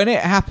know, like when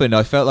it happened,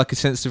 I felt like a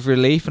sense of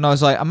relief, and I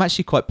was like, I'm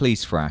actually quite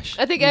pleased for Ash.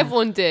 I think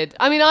everyone did.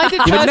 I mean, I did.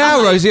 But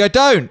now, Rosie, I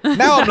don't.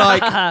 Now I'm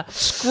like,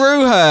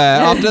 screw her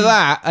after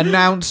that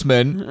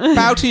announcement.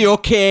 Bow to your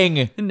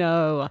king.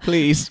 No.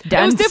 Please.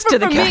 Dance it was different to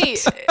the for cat. me.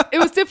 It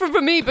was different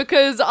for me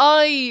because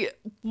I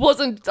was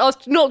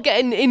not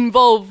getting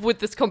involved with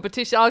this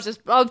competition. I was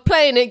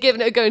playing it,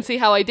 giving it a go and see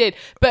how I did.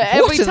 But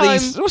every time...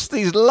 What's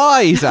these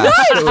lies, Ash,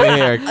 that we're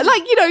hearing?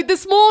 Like,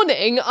 this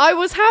morning, I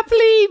was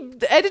happily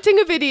editing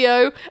a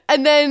video,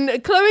 and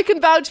then Chloe can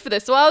vouch for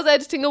this, so I was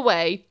editing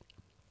away.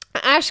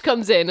 Ash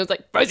comes in and was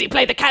like, Rosie,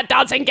 play the cat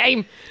dancing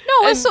game. No,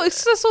 I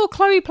saw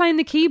Chloe playing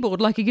the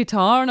keyboard like a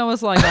guitar, and I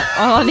was like, oh,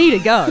 I need a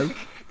go.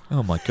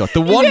 Oh my God.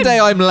 The one day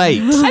I'm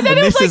late and then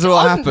it was this is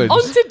what happens.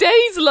 On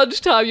today's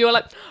lunchtime, you were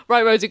like,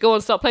 right, Rosie, go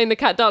on, start playing the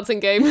cat dancing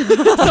game.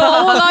 So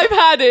all I've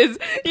had is,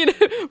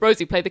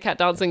 Rosie, play the cat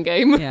dancing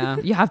game. Yeah,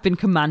 you have been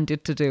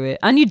commanded to do it.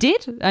 And you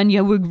did. And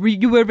you were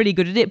really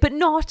good at it, but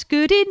not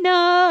good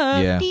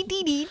enough. Yeah.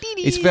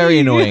 It's very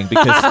annoying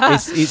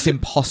because it's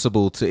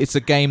impossible to... It's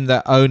a game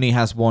that only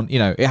has one...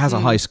 it has a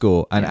high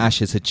score and Ash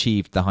has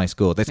achieved the high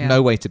score. There's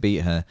no way to beat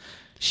her.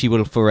 She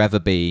will forever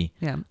be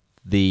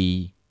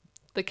the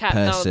cat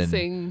person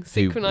dancing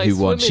synchronized who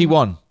won. swimming. She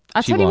won.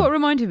 I'll tell you what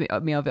reminded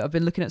me of it. I've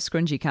been looking at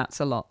Scrungy Cats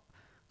a lot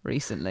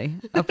recently.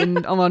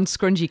 I'm on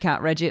Scrungy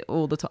Cat Reddit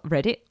all the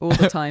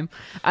time.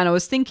 And I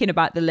was thinking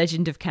about The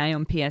Legend of Kay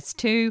on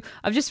PS2.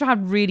 I've just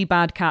had really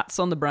bad cats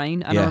on the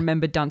brain, and I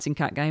remembered Dancing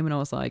Cat Game, and I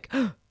was like,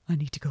 oh, I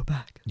need to go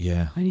back.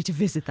 Yeah. I need to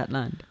visit that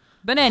land.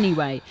 But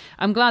anyway,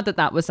 I'm glad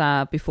that was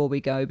before we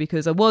go,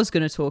 because I was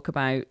going to talk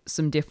about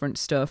some different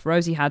stuff.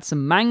 Rosie had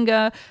some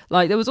manga.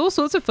 Like, there was all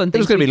sorts of fun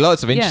things. There's going to be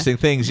lots of interesting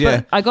things,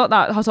 But I got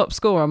that top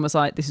score and was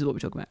like, this is what we're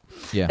talking about.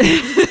 Yeah.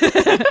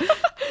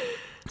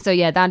 So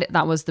yeah,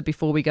 that was the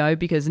before we go,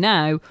 because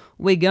now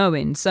we're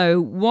going. So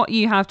what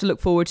you have to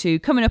look forward to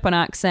coming up on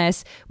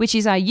Access, which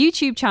is our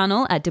YouTube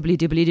channel at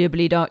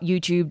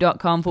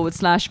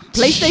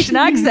www.youtube.com/PlayStation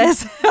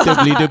Access.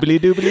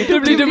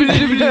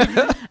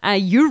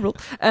 URL.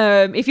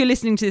 If you're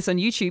listening to this on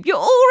YouTube, you're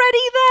already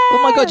there.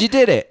 Oh my God, you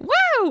did it.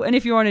 Wow. And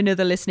if you're on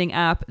another listening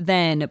app,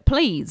 then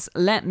please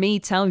let me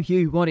tell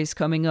you what is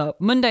coming up.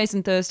 Mondays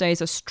and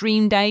Thursdays are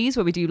stream days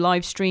where we do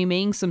live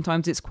streaming.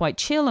 Sometimes it's quite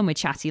chill and we're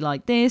chatty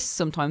like this.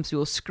 Sometimes we're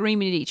all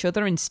screaming at each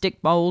other in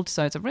stick bold,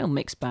 so it's a real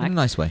mixed bag. In a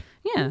nice way.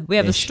 Yeah, we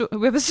have a store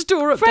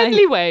update.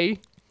 Friendly way.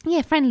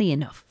 Yeah, friendly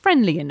enough.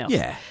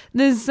 Yeah.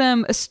 There's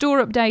a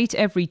store update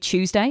every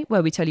Tuesday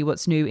where we tell you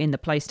what's new in the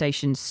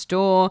PlayStation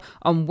Store.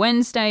 On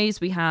Wednesdays,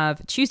 we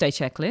have Tuesday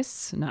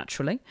checklists,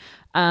 naturally,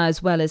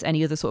 as well as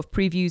any other sort of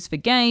previews for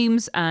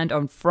games. And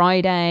on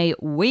Friday,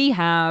 we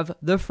have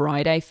the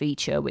Friday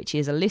feature, which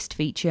is a list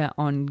feature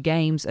on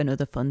games and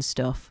other fun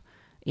stuff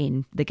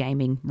in the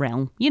gaming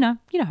realm. You know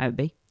how it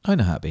be. I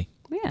know how it be.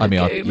 Yeah. I mean,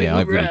 I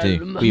really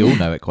do. We all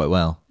know it quite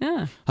well.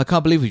 Yeah. I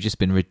can't believe we've just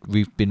been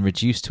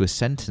reduced to a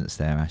sentence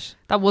there, Ash.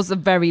 That was a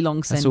very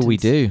long sentence. That's all we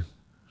do.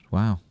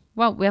 Wow.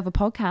 Well, we have a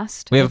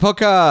podcast. We have a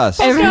podcast.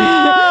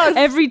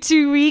 Every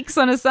 2 weeks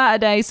on a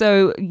Saturday.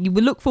 So you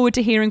will look forward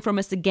to hearing from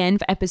us again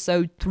for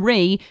episode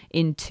 3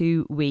 in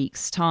 2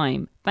 weeks'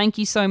 time. Thank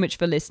you so much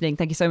for listening.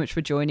 Thank you so much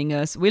for joining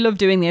us. We love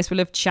doing this. We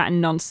love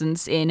chatting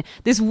nonsense in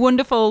this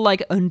wonderful,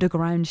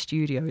 underground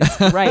studio.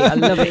 It's great. I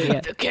love it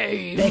here. The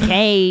cave. The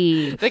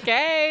cave. The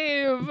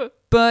cave.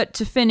 But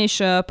to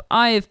finish up,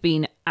 I have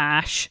been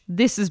Ash.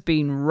 This has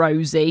been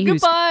Rosie.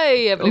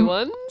 Goodbye,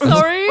 everyone.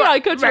 Sorry, I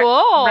cut you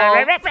off.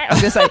 I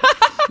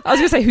was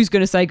going to say who's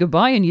going to say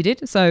goodbye, and you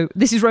did. So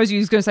this is Rosie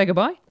who's going to say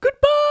goodbye.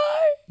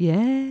 Goodbye.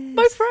 Yes.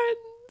 My friends.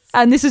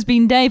 And this has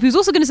been Dave, who's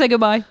also going to say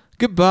goodbye.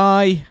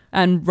 Goodbye.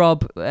 And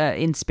Rob,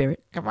 in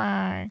spirit.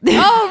 Goodbye.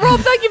 Oh, Rob,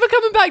 thank you for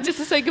coming back just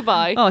to say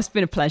goodbye. Oh, it's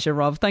been a pleasure,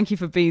 Rob. Thank you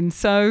for being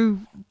so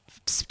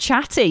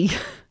chatty.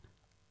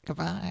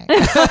 Goodbye.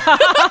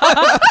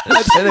 I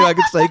don't think I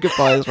could say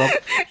goodbye as well.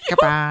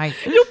 Goodbye.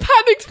 Your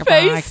panicked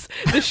Goodbye. face,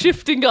 the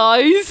shifting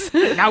eyes.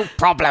 No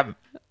problem.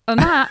 And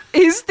that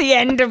is the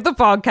end of the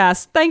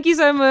podcast. Thank you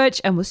so much,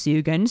 and we'll see you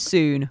again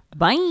soon.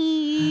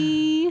 Bye.